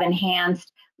will have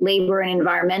enhanced labor and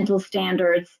environmental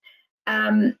standards.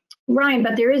 Ryan,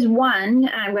 but there is one.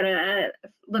 I'm going to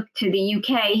look to the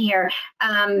UK here.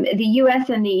 The US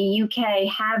and the UK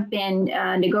have been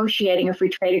negotiating a free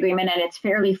trade agreement, and it's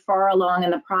fairly far along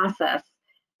in the process.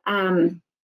 Can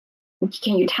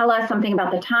you tell us something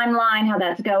about the timeline, how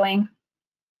that's going?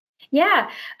 Yeah,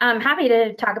 I'm happy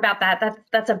to talk about that.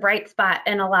 That's a bright spot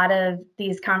in a lot of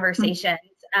these conversations.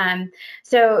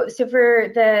 So for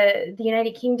the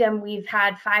United Kingdom, we've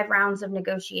had 5 rounds of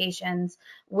negotiations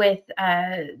with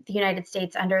the United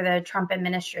States under the Trump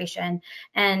administration,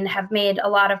 and have made a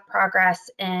lot of progress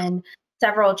in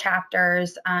several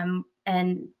chapters, and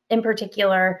in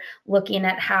particular, looking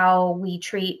at how we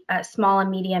treat small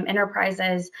and medium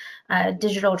enterprises,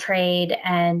 digital trade,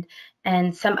 and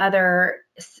some other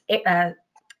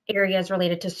areas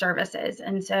related to services.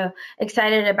 And so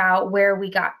excited about where we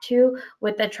got to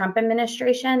with the Trump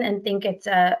administration, and think it's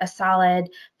a solid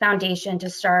foundation to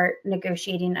start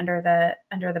negotiating under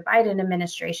the Biden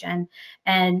administration.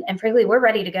 And frankly, we're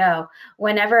ready to go.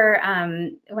 Whenever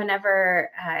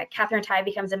Catherine Tai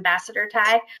becomes Ambassador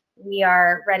Tai, we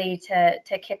are ready to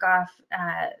kick off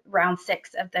round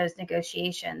 6 of those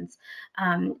negotiations.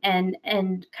 And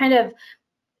kind of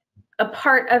a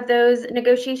part of those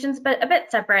negotiations, but a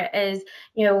bit separate, is,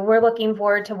 we're looking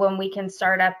forward to when we can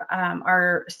start up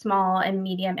our small and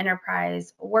medium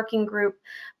enterprise working group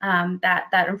that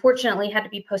unfortunately had to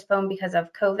be postponed because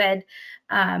of COVID.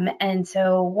 And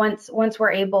so once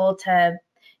we're able to,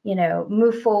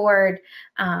 move forward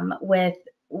with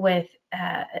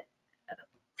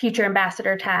future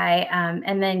Ambassador Tai,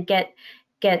 and then get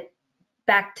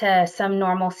back to some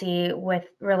normalcy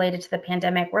related to the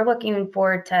pandemic, we're looking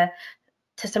forward to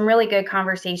some really good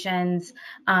conversations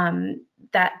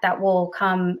that will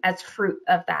come as fruit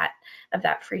of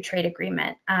that free trade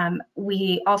agreement.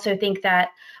 We also think that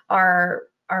our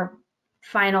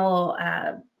final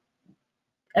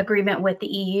agreement with the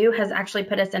EU has actually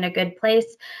put us in a good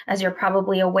place. As you're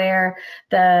probably aware,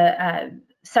 the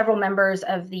several members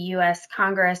of the US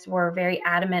Congress were very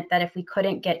adamant that if we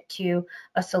couldn't get to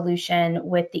a solution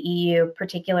with the EU,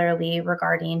 particularly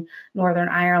regarding Northern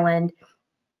Ireland,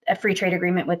 a free trade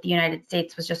agreement with the United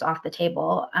States was just off the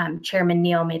table. Chairman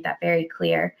Neal made that very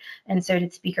clear, and so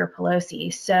did Speaker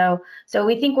Pelosi. So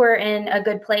we think we're in a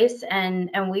good place,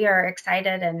 and we are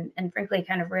excited and frankly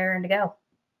kind of raring to go.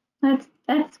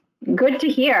 That's good to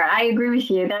hear. I agree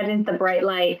with you. That is the bright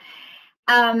light.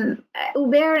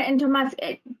 Hubert and Thomas,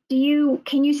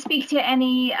 can you speak to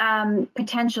any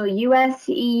potential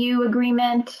US-EU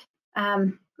agreement?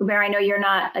 Hubert, I know you're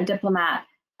not a diplomat,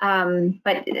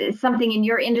 but something in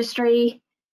your industry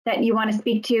that you want to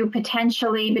speak to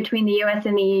potentially between the US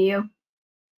and the EU?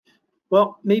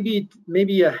 Well, maybe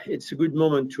it's a good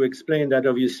moment to explain that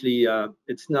obviously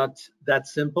it's not that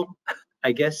simple,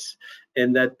 I guess,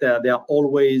 and that there are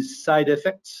always side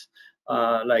effects.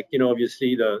 Like,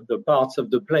 obviously the parts of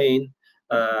the plane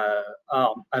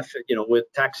are, with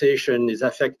taxation is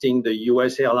affecting the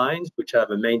US airlines, which have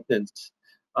a maintenance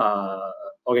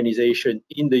organization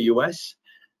in the US.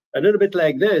 A little bit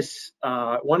like this,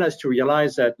 one has to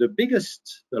realize that the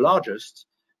largest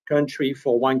country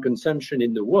for wine consumption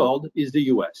in the world is the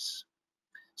US.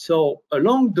 So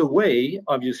along the way,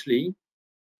 obviously,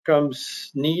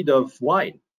 comes need of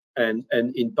wine, and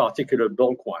in particular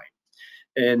bulk wine.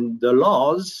 And the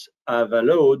laws have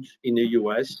allowed in the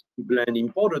US to blend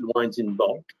imported wines in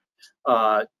bulk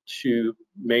to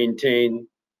maintain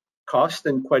cost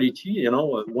and quality.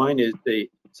 Wine is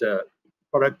it's a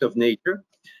product of nature.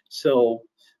 So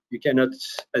you cannot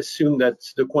assume that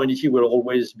the quantity will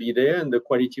always be there and the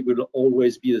quality will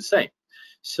always be the same.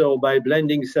 So by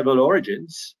blending several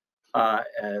origins,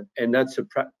 and that's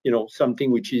something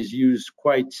which is used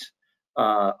quite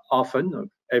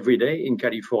often, every day in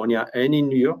California and in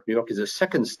New York. New York is the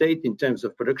second state in terms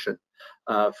of production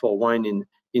for wine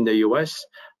in the US.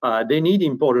 They need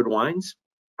imported wines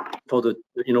for the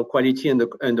quality and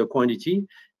the quantity,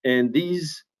 and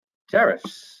these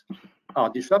tariffs are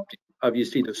disrupting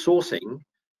obviously the sourcing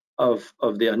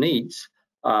of their needs.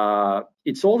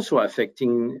 It's also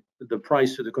affecting the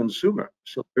price to the consumer.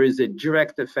 So there is a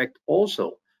direct effect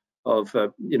also of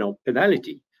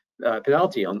penalty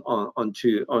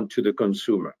onto the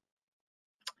consumer.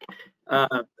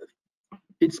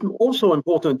 It's also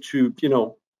important to,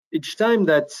 each time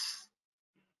that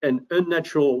an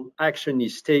unnatural action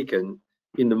is taken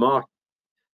in the market,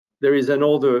 there is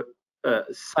another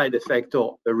side effect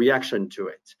or a reaction to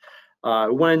it.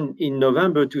 When in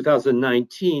November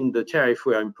 2019, the tariffs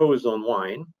were imposed on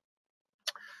wine,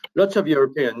 lots of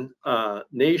European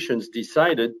nations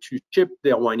decided to ship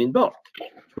their wine in bulk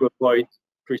to avoid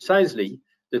precisely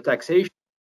the taxation.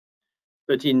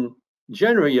 But in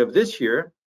January of this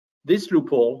year, this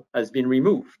loophole has been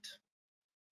removed.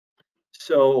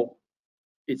 So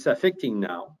it's affecting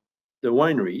now the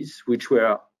wineries, which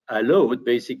were allowed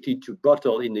basically to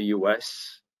bottle in the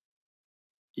US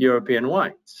European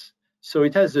wines. So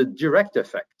it has a direct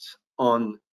effect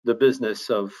on the business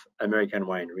of American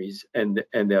wineries and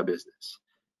their business.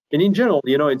 And in general,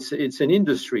 it's an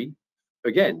industry.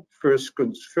 Again, first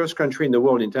country in the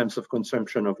world in terms of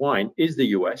consumption of wine is the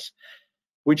US,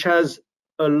 which has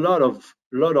a lot of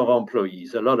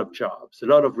employees, a lot of jobs, a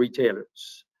lot of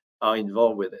retailers are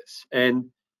involved with this. And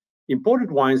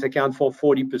imported wines account for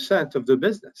 40% of the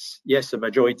business. Yes, the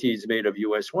majority is made of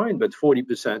US wine, but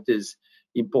 40% is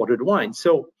imported wine.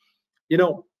 So,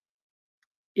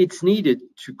 it's needed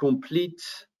to complete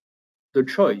the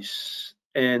choice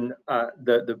and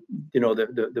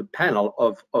the panel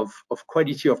of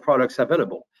quality of products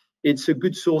available. It's a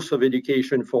good source of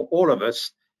education for all of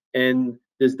us, and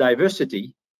this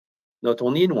diversity, not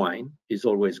only in wine, is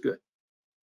always good.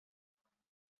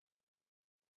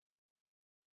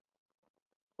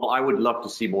 Well, I would love to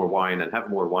see more wine and have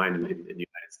more wine in the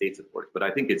United States, of course. But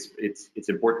I think it's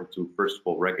important to first of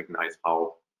all recognize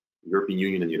how the European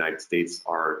Union and the United States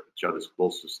are each other's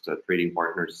closest trading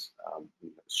partners. We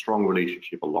have a strong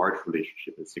relationship, a large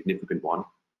relationship, a significant one,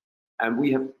 and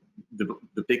we have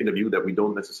taken the view that we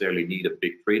don't necessarily need a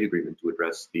big trade agreement to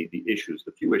address the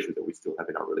few issues that we still have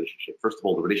in our relationship. First of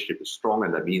all, the relationship is strong,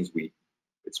 and that means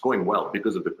it's going well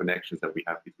because of the connections that we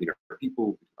have between our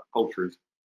people, between our cultures,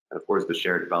 and of course the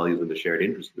shared values and the shared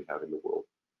interests we have in the world.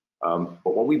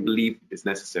 But what we believe is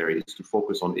necessary is to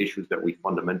focus on issues that we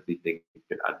fundamentally think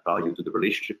can add value to the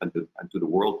relationship and to the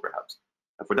world, perhaps.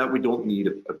 And for that, we don't need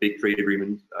a big trade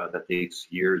agreement that takes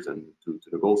years and to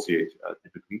negotiate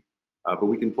typically. But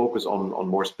we can focus on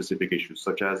more specific issues,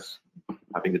 such as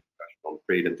having a discussion on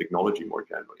trade and technology more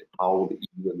generally, and how the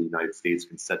EU and the United States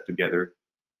can set together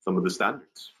some of the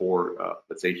standards for,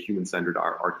 let's say, human-centered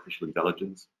artificial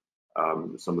intelligence.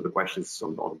 Some of the questions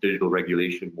on digital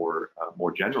regulation more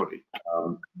generally.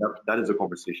 That is a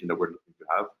conversation that we're looking to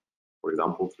have, for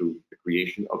example, through the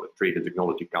creation of a Trade and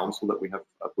Technology Council that we have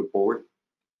put forward.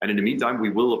 And in the meantime, we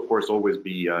will, of course, always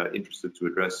be interested to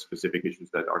address specific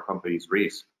issues that our companies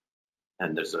raise.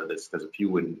 And there's a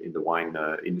few in the wine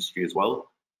industry as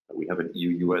well. We have an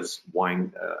EU-US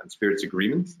wine and spirits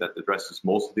agreement that addresses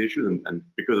most of the issues, and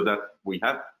because of that, we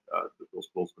have those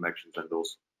close connections and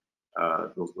those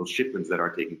shipments that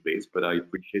are taking place. But I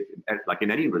appreciate, like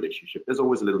in any relationship, there's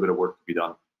always a little bit of work to be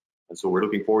done. And so we're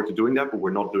looking forward to doing that, but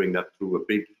we're not doing that through a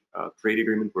big trade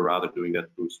agreement. We're rather doing that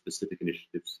through specific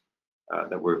initiatives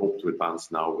that we hope to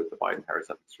advance now with the Biden-Harris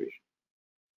administration.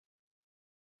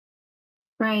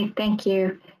 Right, thank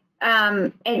you.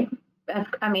 I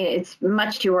mean, it's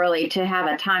much too early to have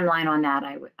a timeline on that,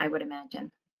 I would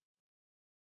imagine.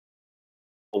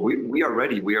 Well, we are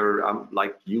ready. We are,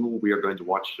 like you, we are going to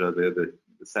watch the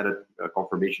Senate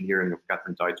confirmation hearing of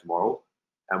Catherine Tai tomorrow.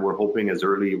 And we're hoping as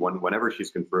early, whenever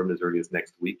she's confirmed, as early as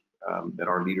next week, that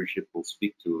our leadership will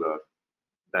speak to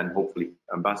then hopefully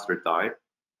Ambassador Tai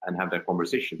and have that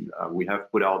conversation. We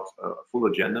have put out a full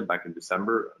agenda back in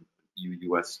December,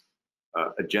 EU-US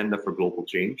agenda for global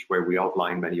change, where we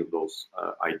outline many of those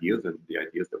ideas and the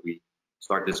ideas that we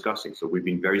start discussing. So we've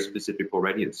been very specific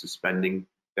already in suspending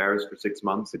tariffs for 6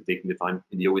 months and taking the time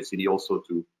in the OECD also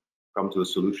to come to a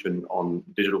solution on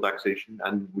digital taxation.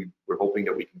 And we're hoping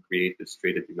that we can create this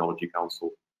Trade and Technology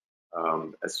Council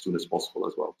as soon as possible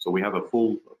as well. So we have a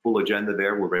full agenda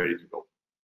there. We're ready to go.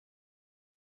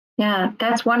 Yeah,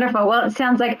 that's wonderful. Well, it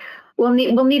sounds like we'll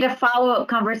need a follow-up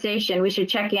conversation. We should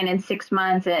check in 6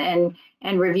 months and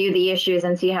review the issues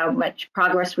and see how much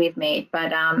progress we've made.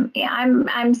 But yeah,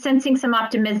 I'm sensing some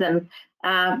optimism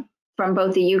from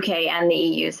both the UK and the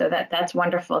EU, so that's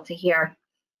wonderful to hear.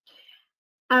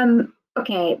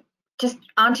 Okay, just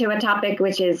onto a topic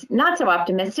which is not so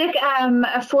optimistic,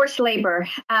 forced labor.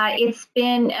 It's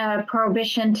been a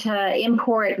prohibition to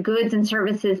import goods and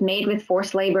services made with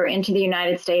forced labor into the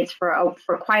United States for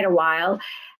quite a while.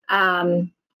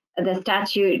 The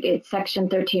statute, it's section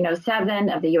 1307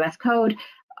 of the US Code.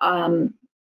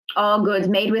 All goods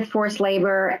made with forced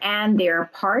labor and their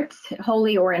parts,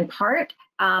 wholly or in part,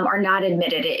 are not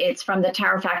admitted. It's from the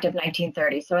Tariff Act of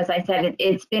 1930. So as I said,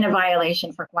 it's been a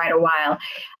violation for quite a while.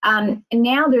 And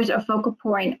now there's a focal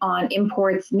point on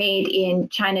imports made in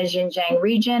China's Xinjiang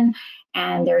region.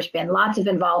 And there's been lots of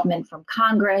involvement from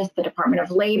Congress, the Department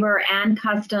of Labor, and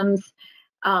Customs.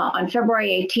 On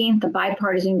February 18th, the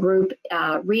bipartisan group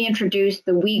reintroduced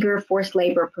the Uyghur Forced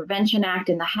Labor Prevention Act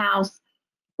in the House,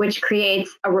 which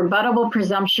creates a rebuttable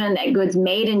presumption that goods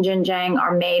made in Xinjiang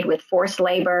are made with forced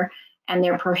labor, and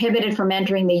they're prohibited from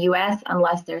entering the US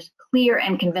unless there's clear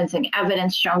and convincing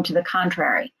evidence shown to the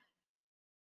contrary.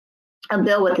 A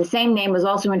bill with the same name was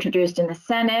also introduced in the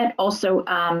Senate, also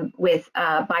with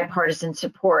bipartisan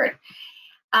support.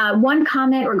 One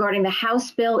comment regarding the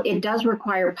House bill: it does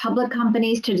require public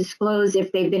companies to disclose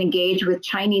if they've been engaged with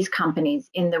Chinese companies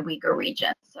in the Uyghur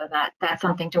region. So that's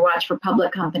something to watch for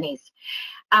public companies.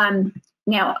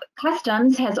 Now,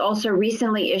 Customs has also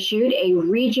recently issued a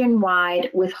region-wide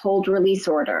withhold release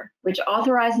order, which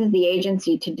authorizes the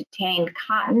agency to detain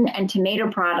cotton and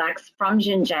tomato products from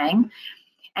Xinjiang,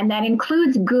 and that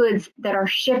includes goods that are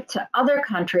shipped to other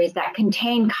countries that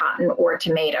contain cotton or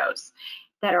tomatoes.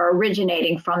 that are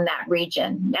originating from that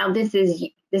region. Now, this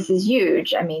is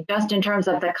huge. I mean, just in terms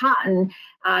of the cotton,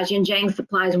 Xinjiang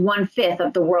supplies 1/5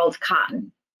 of the world's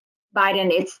cotton.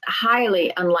 Biden, it's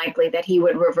highly unlikely that he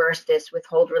would reverse this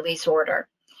withhold release order.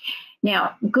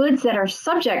 Now, goods that are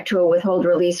subject to a withhold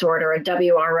release order, a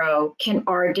WRO,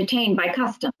 are detained by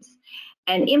customs.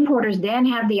 And importers then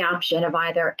have the option of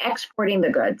either exporting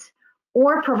the goods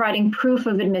or providing proof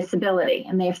of admissibility.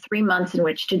 And they have 3 months in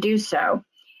which to do so.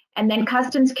 And then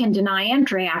customs can deny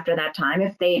entry after that time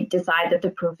if they decide that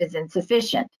the proof is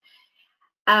insufficient.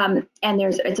 And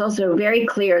it's also very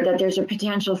clear that there's a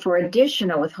potential for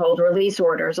additional withhold release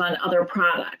orders on other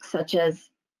products, such as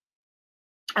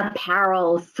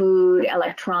apparel, food,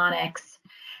 electronics.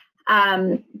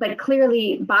 But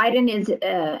clearly, Biden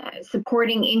is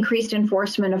supporting increased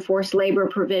enforcement of forced labor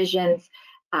provisions.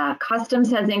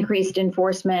 Customs has increased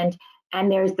enforcement, and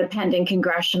there's the pending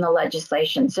congressional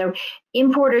legislation. So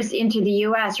importers into the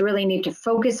US really need to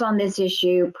focus on this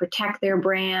issue, protect their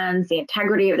brands, the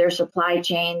integrity of their supply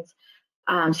chains,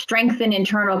 strengthen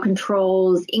internal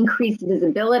controls, increase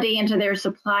visibility into their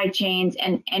supply chains,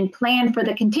 and plan for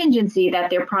the contingency that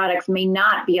their products may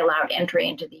not be allowed entry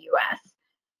into the US.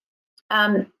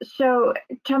 So,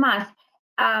 Thomas,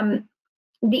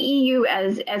 the EU,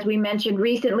 as we mentioned,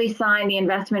 recently signed the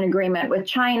investment agreement with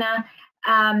China.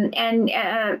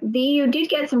 The EU did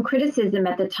get some criticism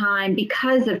at the time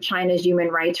because of China's human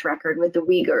rights record with the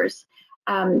Uyghurs.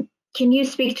 Can you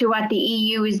speak to what the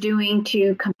EU is doing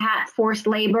to combat forced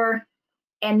labor?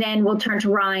 And then we'll turn to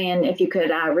Ryan, if you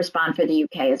could respond for the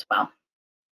UK as well.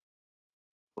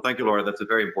 Well, thank you, Laura. That's a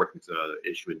very important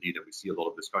issue indeed, and we see a lot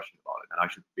of discussion about it. And I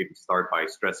should maybe start by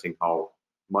stressing how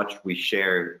much we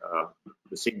share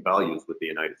the same values with the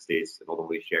United States, and not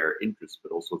only share interests,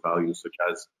 but also values such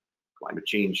as climate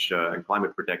change and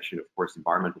climate protection, of course,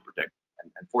 environmental protection,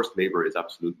 and forced labor is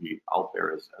absolutely out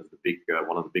there as the big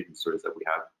one of the big concerns that we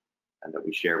have and that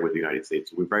we share with the United States.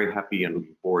 So we're very happy and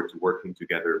looking forward to working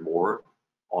together more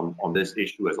on this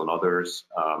issue as on others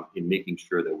in making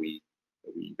sure that we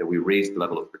raise the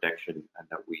level of protection and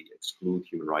that we exclude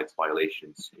human rights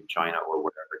violations in China or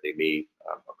wherever they may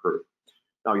occur.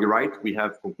 Now, you're right, we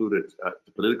have concluded at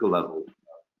the political level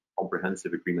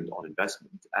comprehensive agreement on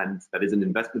investment, and that is an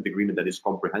investment agreement that is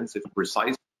comprehensive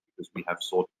precisely because we have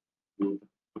sought to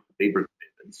labor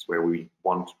commitments where we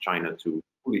want China to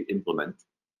fully implement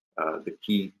the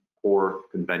key core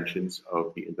conventions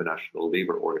of the International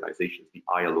Labor Organizations, the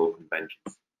ILO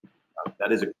conventions.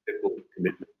 That is a critical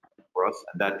commitment for us,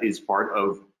 and that is part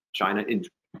of China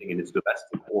introducing in its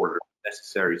domestic order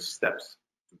necessary steps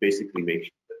to basically make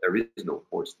sure that there is no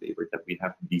forced labor, that we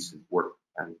have decent work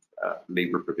and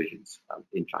labor provisions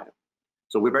in China.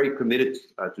 So we're very committed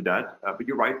to that. But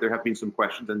you're right, there have been some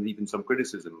questions and even some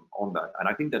criticism on that. And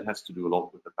I think that has to do a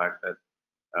lot with the fact that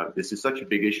this is such a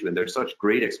big issue and there's such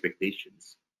great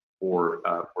expectations for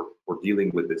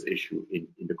dealing with this issue in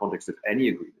the context of any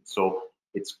agreement. So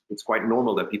it's quite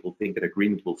normal that people think that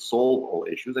agreement will solve all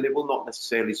issues, and it will not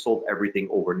necessarily solve everything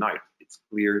overnight. It's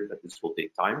clear that this will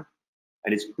take time.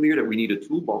 And it's clear that we need a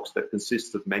toolbox that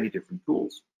consists of many different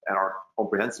tools. And our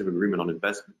comprehensive agreement on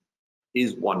investment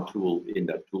is one tool in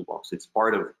that toolbox. It's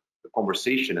part of the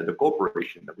conversation and the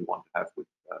cooperation that we want to have with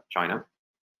China.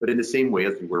 But in the same way,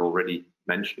 as we were already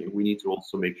mentioning, we need to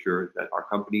also make sure that our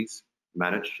companies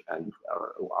manage and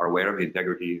are aware of the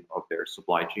integrity of their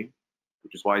supply chain,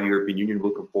 which is why the European Union will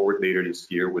come forward later this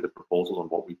year with a proposal on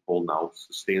what we call now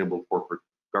sustainable corporate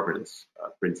governance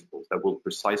principles that will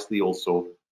precisely also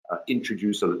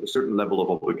introduce a certain level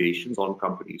of obligations on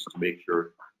companies to make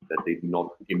sure that they do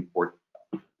not import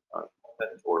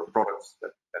or products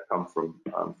that come from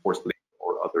forced labor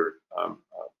or other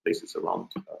places around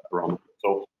the world.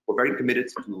 So we're very committed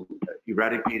to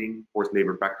eradicating forced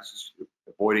labor practices,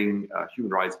 avoiding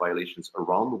human rights violations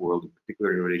around the world, in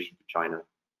particular in relation to China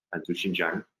and to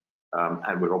Xinjiang.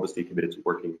 And we're obviously committed to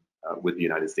working with the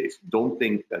United States. Don't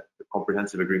think that the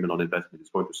comprehensive agreement on investment is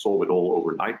going to solve it all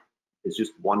overnight. It's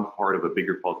just one part of a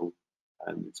bigger puzzle,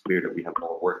 and it's clear that we have a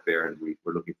lot of work there, and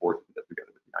we're looking forward to that together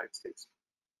with the United States.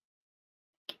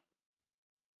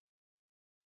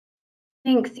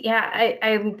 Thanks. Yeah,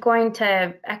 I'm going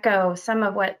to echo some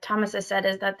of what Thomas has said,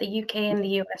 is that the UK and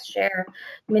the US share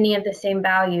many of the same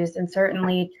values, and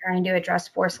certainly trying to address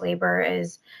forced labor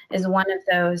is one of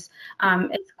those.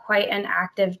 It's quite an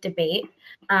active debate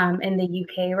in the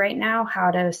UK right now,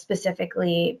 how to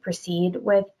specifically proceed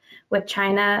with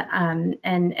China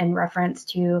and reference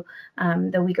to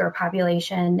the Uyghur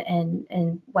population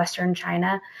in Western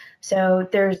China. So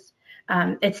there's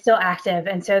it's still active,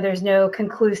 and so there's no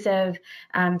conclusive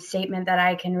statement that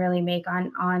I can really make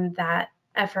on that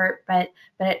effort. But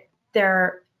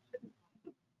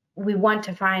we want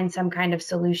to find some kind of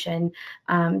solution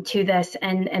to this,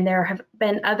 and there have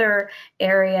been other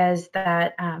areas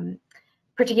that,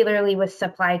 particularly with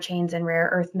supply chains and rare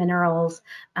earth minerals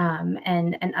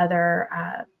and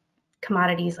other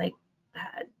commodities like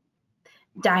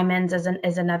diamonds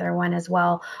is another one as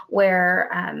well, where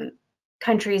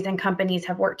countries and companies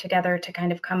have worked together to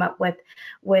kind of come up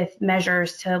with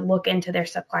measures to look into their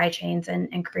supply chains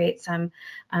and create some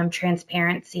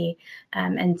transparency.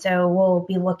 And so we'll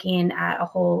be looking at a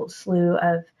whole slew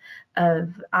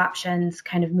of options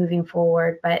kind of moving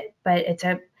forward, but it's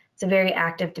a very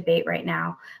active debate right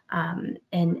now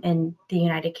in the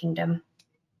United Kingdom.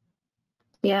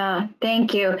 Yeah,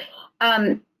 thank you.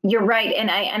 You're right,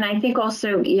 and I think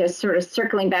also, sort of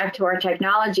circling back to our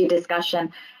technology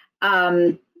discussion,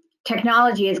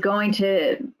 technology is going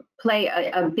to play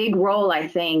a big role, I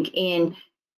think, in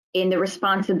the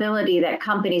responsibility that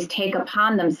companies take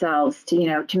upon themselves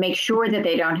to to make sure that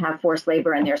they don't have forced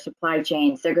labor in their supply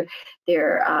chains. They're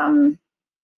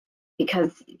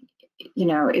because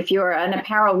if you're an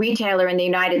apparel retailer in the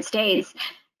United States,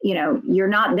 you're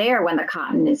not there when the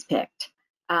cotton is picked.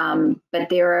 But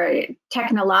there are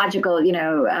technological,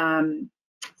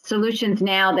 solutions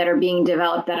now that are being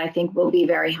developed that I think will be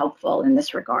very helpful in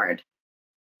this regard,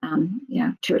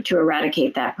 to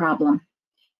eradicate that problem.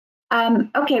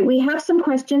 Okay, we have some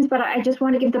questions, but I just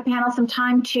want to give the panel some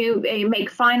time to make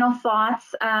final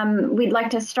thoughts. We'd like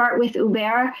to start with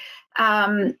Hubert.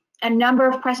 A number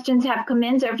of questions have come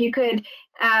in, so if you could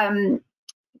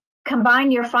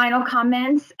combine your final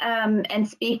comments and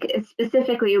speak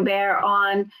specifically, Hubert,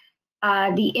 on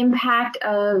the impact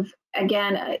of,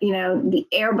 again, the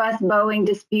Airbus-Boeing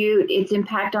dispute, its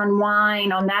impact on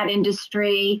wine, on that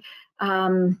industry,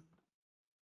 and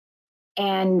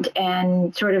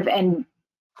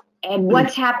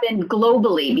what's happened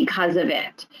globally because of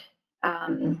it.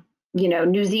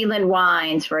 New Zealand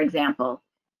wines, for example,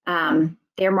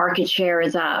 their market share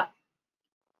is up.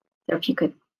 So if you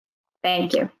could,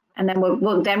 thank you. And then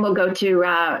we'll go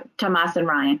to Thomas and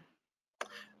Ryan.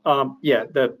 Yeah,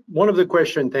 one of the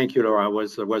questions, thank you, Laura,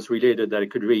 was related, that I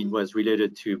could read, was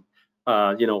related to,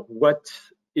 what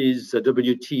is the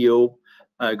WTO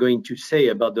going to say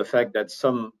about the fact that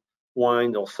some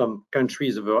wine or some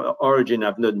countries of origin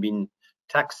have not been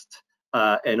taxed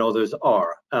and others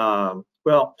are?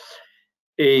 Well,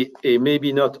 a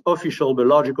maybe not official but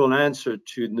logical answer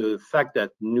to the fact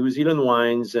that New Zealand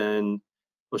wines and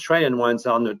Australian wines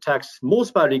are not taxed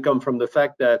most probably come from the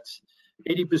fact that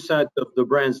 80% of the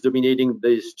brands dominating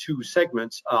these two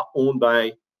segments are owned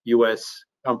by US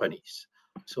companies.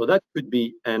 So that could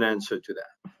be an answer to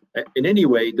that. In any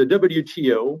way, the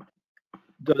WTO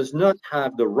does not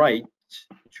have the right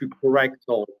to correct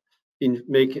or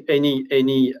make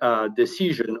any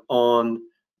decision on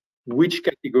which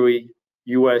category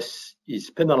US is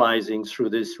penalizing through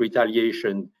this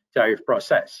retaliation tariff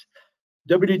process.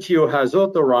 WTO has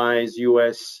authorized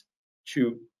US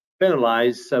to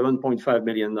penalize $7.5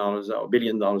 million or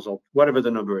billion dollars or whatever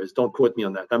the number is. Don't quote me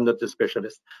on that. I'm not a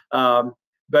specialist.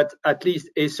 But at least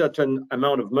a certain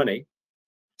amount of money.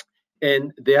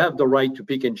 And they have the right to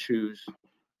pick and choose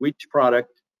which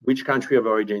product, which country of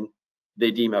origin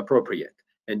they deem appropriate.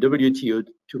 And WTO,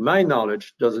 to my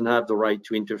knowledge, doesn't have the right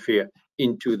to interfere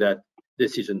into that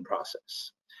decision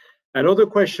process. Another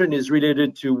question is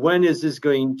related to when is this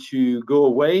going to go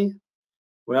away?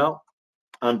 Well,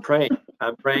 I'm praying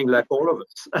like all of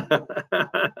us.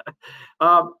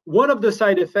 One of the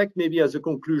side effects, maybe as a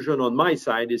conclusion on my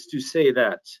side, is to say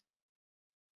that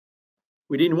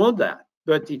we didn't want that,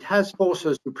 but it has forced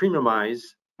us to premiumize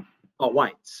our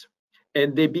wines.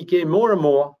 And they became more and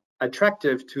more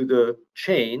attractive to the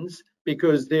chains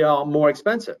because they are more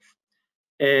expensive.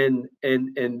 And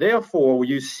therefore,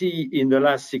 you see in the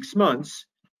last 6 months,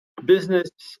 business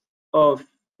of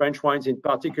French wines in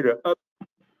particular up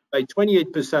by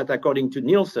 28% according to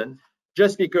Nielsen,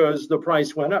 just because the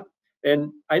price went up.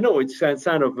 And I know it sounds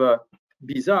kind of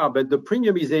bizarre, but the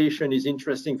premiumization is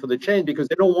interesting for the chain because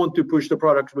they don't want to push the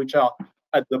products which are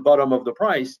at the bottom of the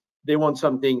price. They want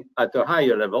something at a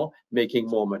higher level, making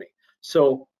more money.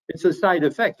 So it's a side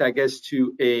effect, I guess,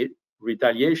 to a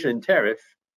retaliation tariff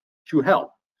to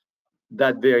help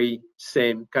that very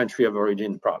same country of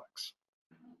origin products.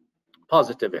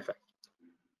 Positive effect.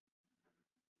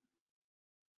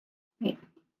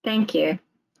 Thank you.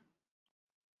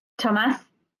 Thomas?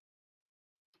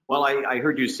 Well, I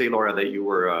heard you say, Laura, that you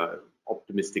were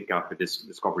optimistic after this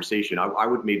conversation. I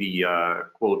would maybe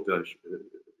quote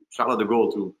Charles de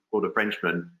Gaulle, to quote a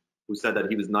Frenchman, who said that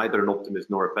he was neither an optimist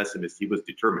nor a pessimist. He was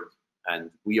determined.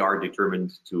 And we are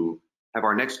determined to have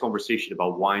our next conversation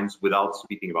about wines without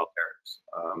speaking about tariffs.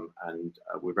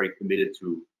 We're very committed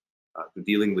to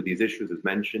dealing with these issues, as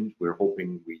mentioned. We're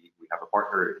hoping we have a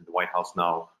partner in the White House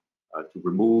now to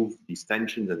remove these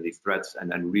tensions and these threats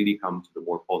and really come to the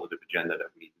more positive agenda that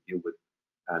we need to deal with.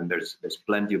 And there's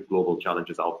plenty of global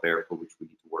challenges out there for which we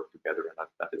need to work together, and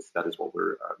that is what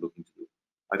we're looking to do.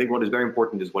 I think what is very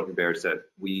important is what Hubert said.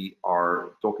 We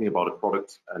are talking about a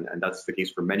product, and that's the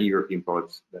case for many European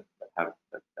products that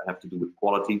have to do with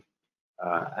quality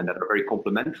and that are very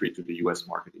complementary to the US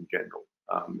market in general.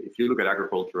 If you look at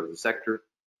agriculture as a sector,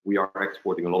 we are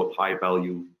exporting a lot of high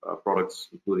value products,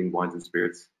 including wines and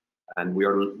spirits. And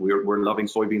we're loving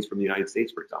soybeans from the United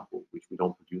States, for example, which we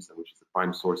don't produce and which is the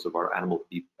prime source of our animal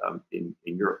feed in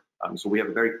Europe. So we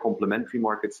have very complementary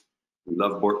markets. We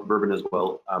love bourbon as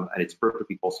well, and it's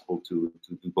perfectly possible to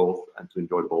do both and to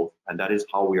enjoy both. And that is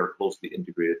how we are closely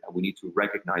integrated. And we need to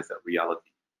recognize that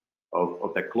reality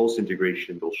of that close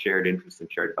integration, those shared interests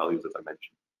and shared values, as I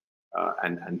mentioned.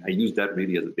 And I use that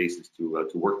really as a basis to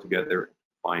work together,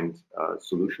 find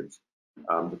solutions.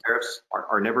 The tariffs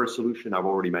are never a solution. I've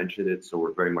already mentioned it, so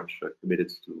we're very much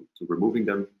committed to removing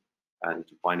them and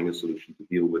to finding a solution to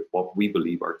deal with what we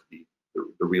believe are to be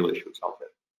the real issues out there.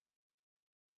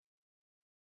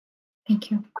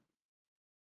 Thank you.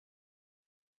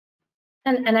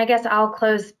 And I guess I'll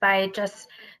close by just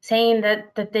saying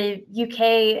that the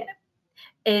UK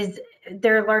is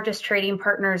their largest trading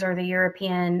partners are the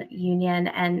European Union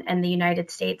and the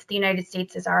United States. The United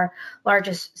States is our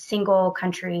largest single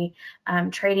country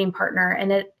trading partner,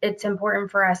 and it's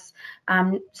important for us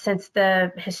since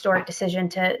the historic decision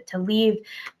to leave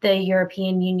the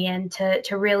European Union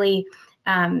to really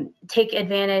take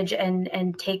advantage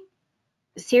and take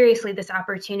seriously this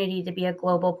opportunity to be a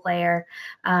global player,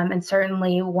 and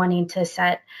certainly wanting to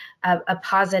set a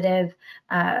positive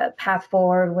path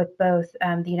forward with both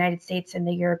the United States and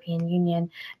the European Union,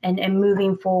 and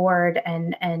moving forward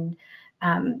and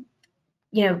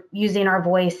you know, using our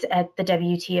voice at the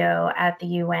WTO, at the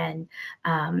UN,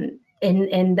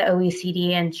 in the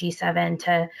OECD and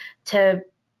G7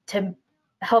 to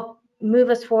help move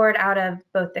us forward out of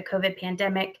both the COVID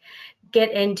pandemic,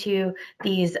 get into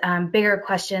these bigger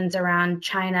questions around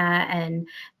China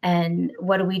and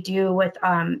what do we do with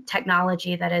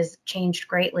technology that has changed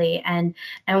greatly, and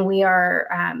we are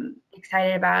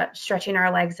excited about stretching our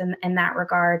legs in that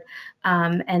regard,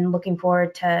 and looking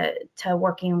forward to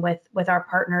working with our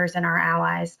partners and our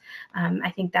allies. I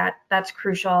think that's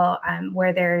crucial.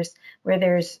 Where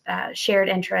there's shared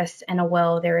interests and a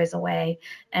will, there is a way,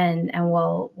 and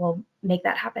we'll make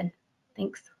that happen.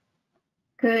 Thanks.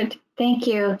 Good, thank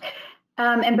you.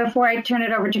 And before I turn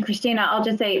it over to Christina, I'll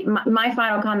just say my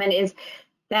final comment is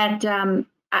that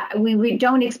we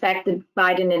don't expect the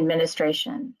Biden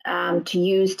administration to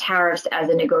use tariffs as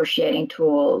a negotiating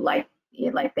tool like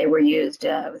they were used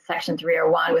with Section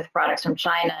 301 with products from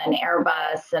China and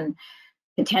Airbus and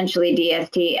potentially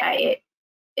DST.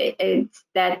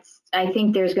 I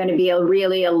think there's going to be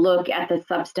really a look at the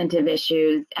substantive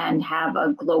issues and have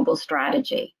a global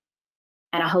strategy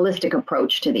and a holistic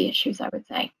approach to the issues, I would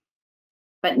say,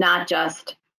 but not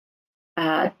just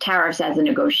tariffs as a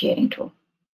negotiating tool.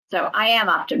 So I am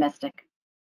optimistic.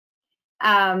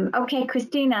 Okay,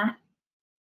 Christina,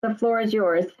 the floor is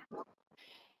yours.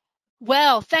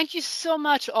 Well, thank you so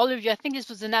much, all of you. I think this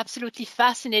was an absolutely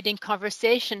fascinating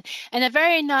conversation and a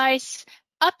very nice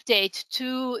update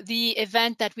to the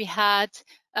event that we had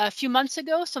a few months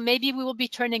ago. So maybe we will be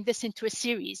turning this into a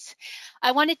series.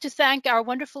 I wanted to thank our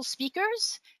wonderful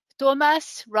speakers,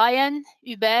 Thomas, Ryan,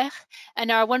 Hubert,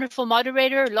 and our wonderful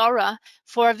moderator, Laura,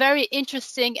 for a very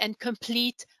interesting and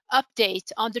complete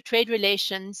update on the trade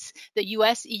relations, the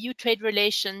US-EU trade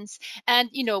relations, and,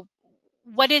 you know,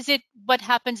 what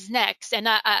happens next. And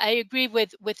I agree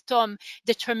with Tom,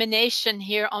 determination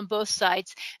here on both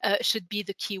sides should be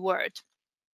the key word.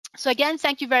 So again,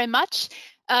 thank you very much.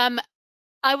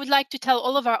 I would like to tell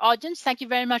all of our audience, thank you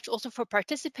very much also for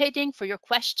participating, for your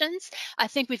questions. I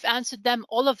think we've answered them,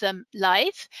 all of them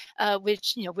live,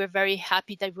 which, you know, we're very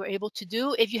happy that we're able to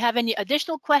do. If you have any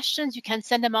additional questions, you can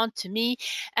send them on to me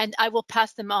and I will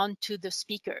pass them on to the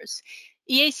speakers.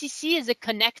 EACC is a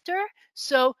connector,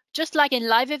 so just like in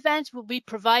live events, we'll be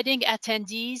providing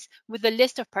attendees with a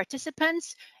list of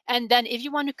participants. And then if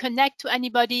you want to connect to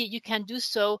anybody, you can do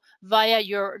so via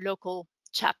your local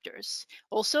chapters.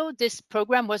 Also, this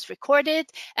program was recorded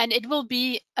and it will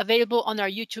be available on our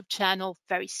YouTube channel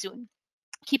very soon.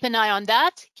 Keep an eye on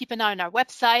that, keep an eye on our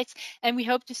website, and we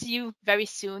hope to see you very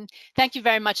soon. Thank you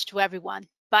very much to everyone.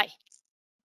 Bye.